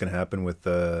about what's going to happen with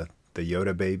the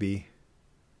Yoda baby?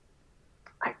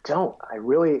 I don't. I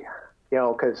really,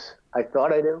 because I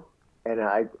thought I knew. And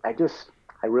I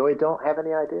really don't have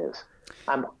any ideas.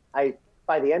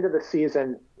 By the end of the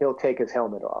season, he'll take his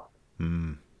helmet off.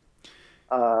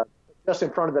 Just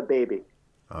in front of the baby.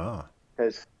 Oh.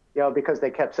 Because they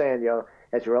kept saying,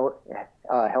 has your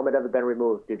helmet ever been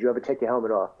removed? Did you ever take your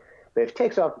helmet off? But if he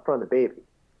takes off in front of the baby,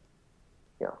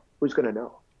 who's going to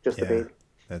know? Just the baby.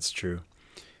 That's true.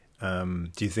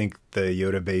 Do you think the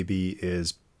Yoda baby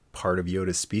is part of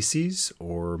Yoda's species,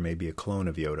 or maybe a clone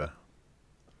of Yoda?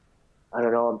 I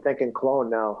don't know. I'm thinking clone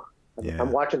now.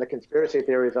 I'm watching the conspiracy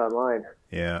theories online.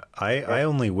 Yeah, I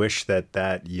only wish that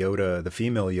Yoda, the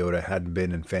female Yoda, hadn't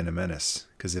been in Phantom Menace.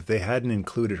 Because if they hadn't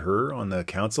included her on the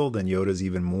council, then Yoda's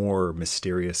even more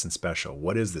mysterious and special.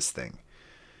 What is this thing?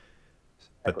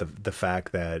 But the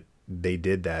fact that they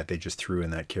did that, they just threw in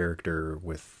that character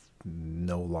with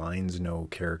no lines, no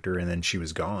character, and then she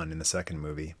was gone in the second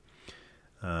movie.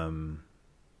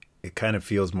 it kind of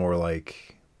feels more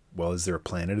like, well, is there a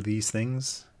planet of these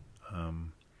things?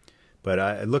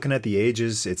 But looking at the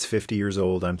ages, it's 50 years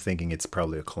old. I'm thinking it's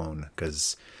probably a clone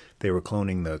because they were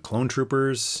cloning the clone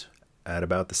troopers at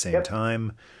about the same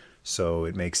time. So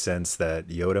it makes sense that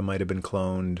Yoda might have been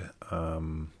cloned.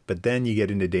 But then you get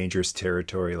into dangerous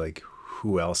territory, like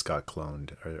who else got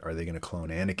cloned? Are they going to clone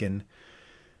Anakin?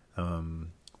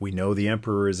 We know the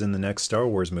Emperor is in the next Star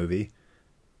Wars movie.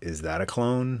 Is that a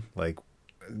clone? Like,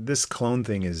 this clone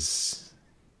thing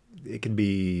it can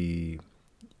be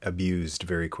abused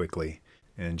very quickly.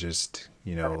 And just,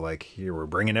 you know, like, here, we're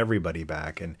bringing everybody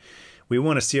back. And we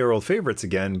want to see our old favorites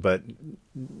again, but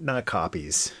not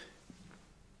copies.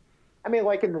 I mean,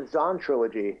 like in the Zahn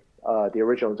trilogy, the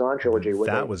original Zahn trilogy, where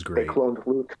that was great. They cloned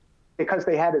Luke because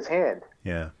they had his hand.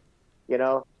 Yeah. You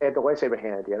know, they had the lightsaber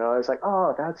hand. You know, it's like,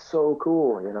 oh, that's so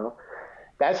cool. You know,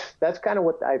 that's kind of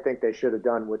what I think they should have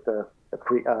done with the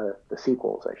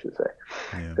sequels, I should say,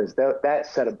 because that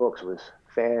set of books was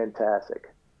fantastic.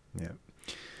 Yeah.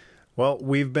 Well,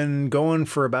 we've been going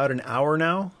for about an hour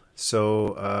now,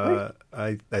 so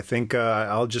I think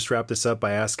I'll just wrap this up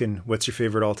by asking, what's your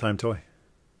favorite all-time toy?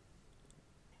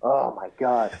 Oh my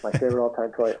God, my favorite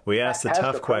all-time toy. We asked the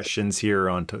tough questions here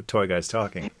on Toy Guys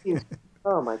Talking.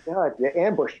 Oh my God, you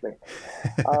ambushed me.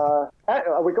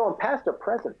 Are we going past or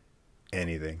present?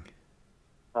 Anything.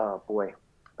 Oh boy.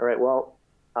 All right. Well,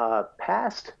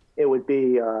 past it would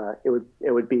be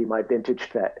my vintage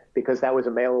Fett, because that was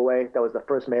a mail away. That was the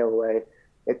first mail away.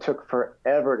 It took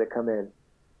forever to come in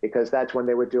because that's when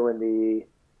they were doing the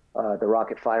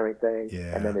rocket firing thing,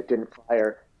 and then it didn't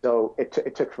fire. So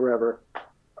it took forever.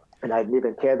 And I didn't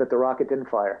even care that the rocket didn't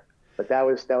fire. But that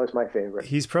was my favorite.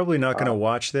 He's probably not going to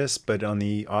watch this, but on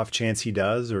the off chance he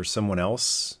does, or someone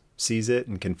else sees it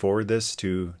and can forward this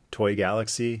to Toy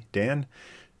Galaxy, Dan,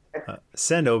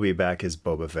 send Obi back his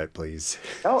Boba Fett, please.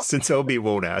 Oh. Since Obi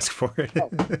won't ask for it. No,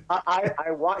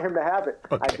 I want him to have it.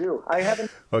 Okay. I do. I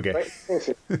haven't. Okay.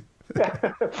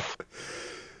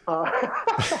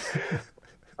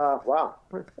 Wow.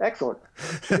 Excellent.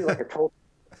 Should be like a total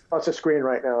across the screen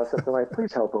right now, something like,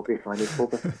 please help Opie find his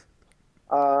Boba.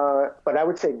 But I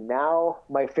would say now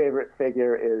my favorite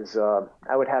figure is,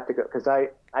 I would have to go, because I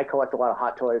collect a lot of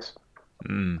Hot Toys.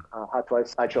 Hot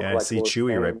Toys, Sideshow collectibles. I see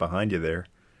Chewie right behind you there.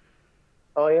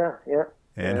 Oh, yeah, yeah.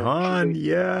 And Han,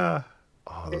 yeah.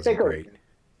 Oh, those are great.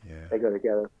 Yeah. They go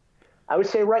together. I would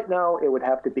say right now it would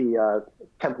have to be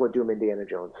Temple of Doom Indiana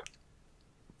Jones.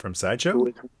 From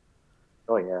Sideshow?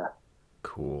 Oh, yeah.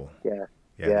 Cool.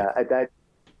 Yeah.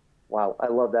 Wow, I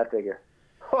love that figure.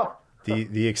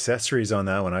 The accessories on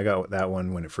that one, I got that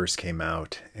one when it first came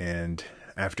out, and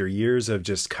after years of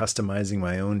just customizing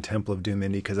my own Temple of Doom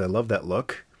Indy, because I love that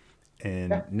look,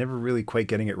 and never really quite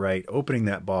getting it right, opening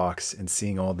that box and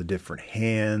seeing all the different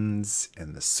hands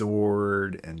and the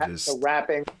sword and just the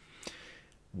wrapping.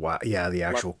 Wow, yeah, the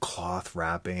actual cloth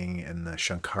wrapping and the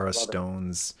Shankara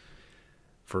stones.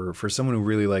 For someone who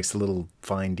really likes the little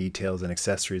fine details and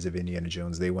accessories of Indiana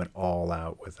Jones, they went all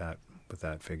out with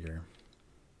that figure.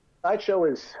 Sideshow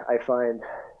is, I find,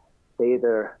 they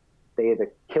either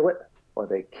kill it or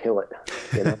they kill it.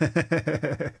 You know?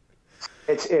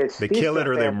 it's they kill it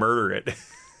or they murder it.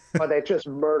 Or they just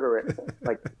murder it,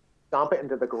 like stomp it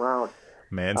into the ground.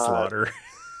 Manslaughter.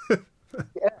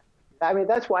 Yeah, I mean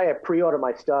that's why I pre-order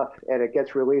my stuff and it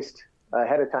gets released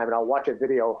ahead of time, and I'll watch a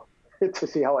video to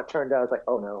see how it turned out. I was like,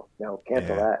 oh no,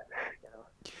 cancel that. You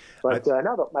know? But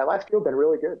no, my last few have been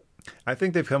really good. I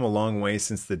think they've come a long way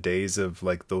since the days of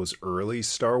like those early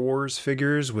Star Wars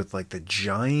figures with like the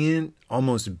giant,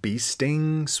 almost bee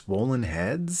sting, swollen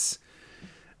heads.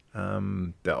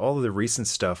 All of the recent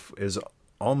stuff is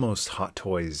almost Hot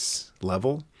Toys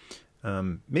level.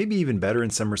 Maybe even better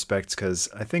in some respects, because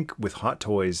I think with Hot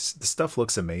Toys, the stuff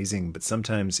looks amazing, but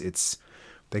sometimes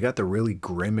they got the really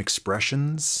grim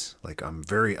expressions. Like I'm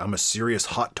a serious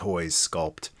Hot Toys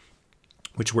sculpt,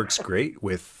 which works great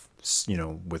with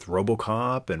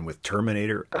RoboCop and with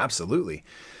Terminator, absolutely.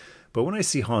 But when I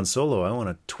see Han Solo, I want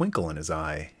a twinkle in his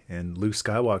eye, and Luke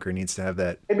Skywalker needs to have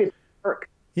that. Maybe perk.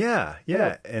 Yeah,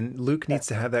 and Luke needs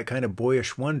to have that kind of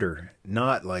boyish wonder,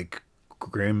 not like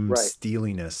grim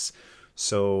steeliness.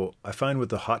 So I find with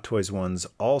the Hot Toys ones,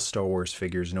 all Star Wars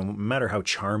figures, no matter how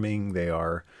charming they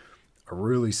are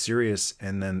really serious,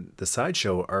 and then the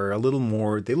Sideshow are a little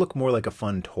more. They look more like a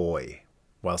fun toy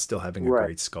while still having a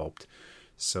great sculpt.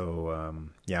 So,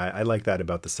 I like that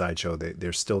about the Sideshow.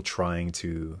 They're still trying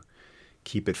to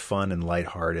keep it fun and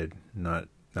lighthearted, not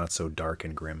so dark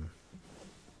and grim.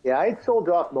 Yeah, I sold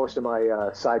off most of my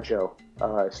Sideshow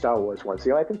Star Wars ones.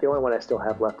 I think the only one I still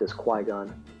have left is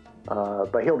Qui-Gon.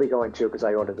 But he'll be going too because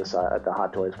I ordered the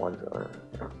Hot Toys ones.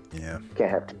 Yeah.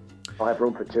 Can't have two. I'll have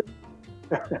room for two.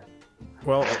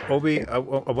 Well, Obi, I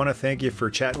want to thank you for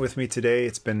chatting with me today.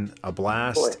 It's been a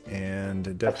blast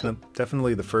and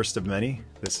definitely the first of many.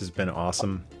 This has been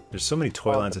awesome. There's so many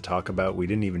toy lines to talk about. We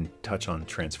didn't even touch on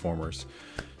Transformers.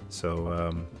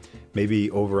 So maybe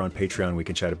over on Patreon we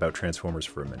can chat about Transformers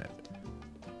for a minute.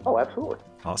 Oh, absolutely.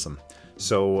 Awesome.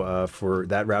 So for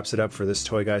that wraps it up for this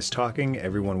Toy Guys Talking.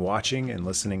 Everyone watching and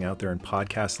listening out there in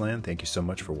podcast land, thank you so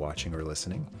much for watching or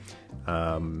listening.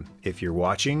 If you're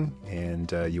watching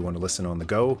and you want to listen on the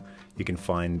go, you can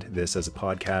find this as a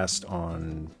podcast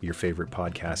on your favorite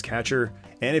podcast catcher.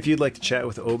 And if you'd like to chat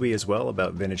with Obi as well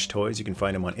about vintage toys, you can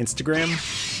find him on Instagram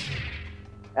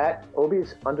at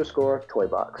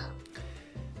Obi's_toybox.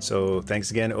 So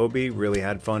thanks again, Obi. Really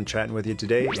had fun chatting with you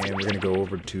today. And we're going to go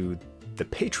over to the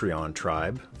Patreon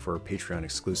tribe for Patreon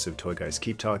exclusive Toy Guys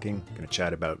Keep Talking. Going to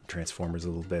chat about Transformers a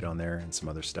little bit on there and some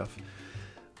other stuff.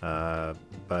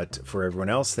 But for everyone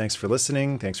else, thanks for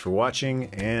listening, thanks for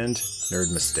watching, and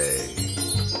Nerdmas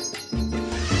Day.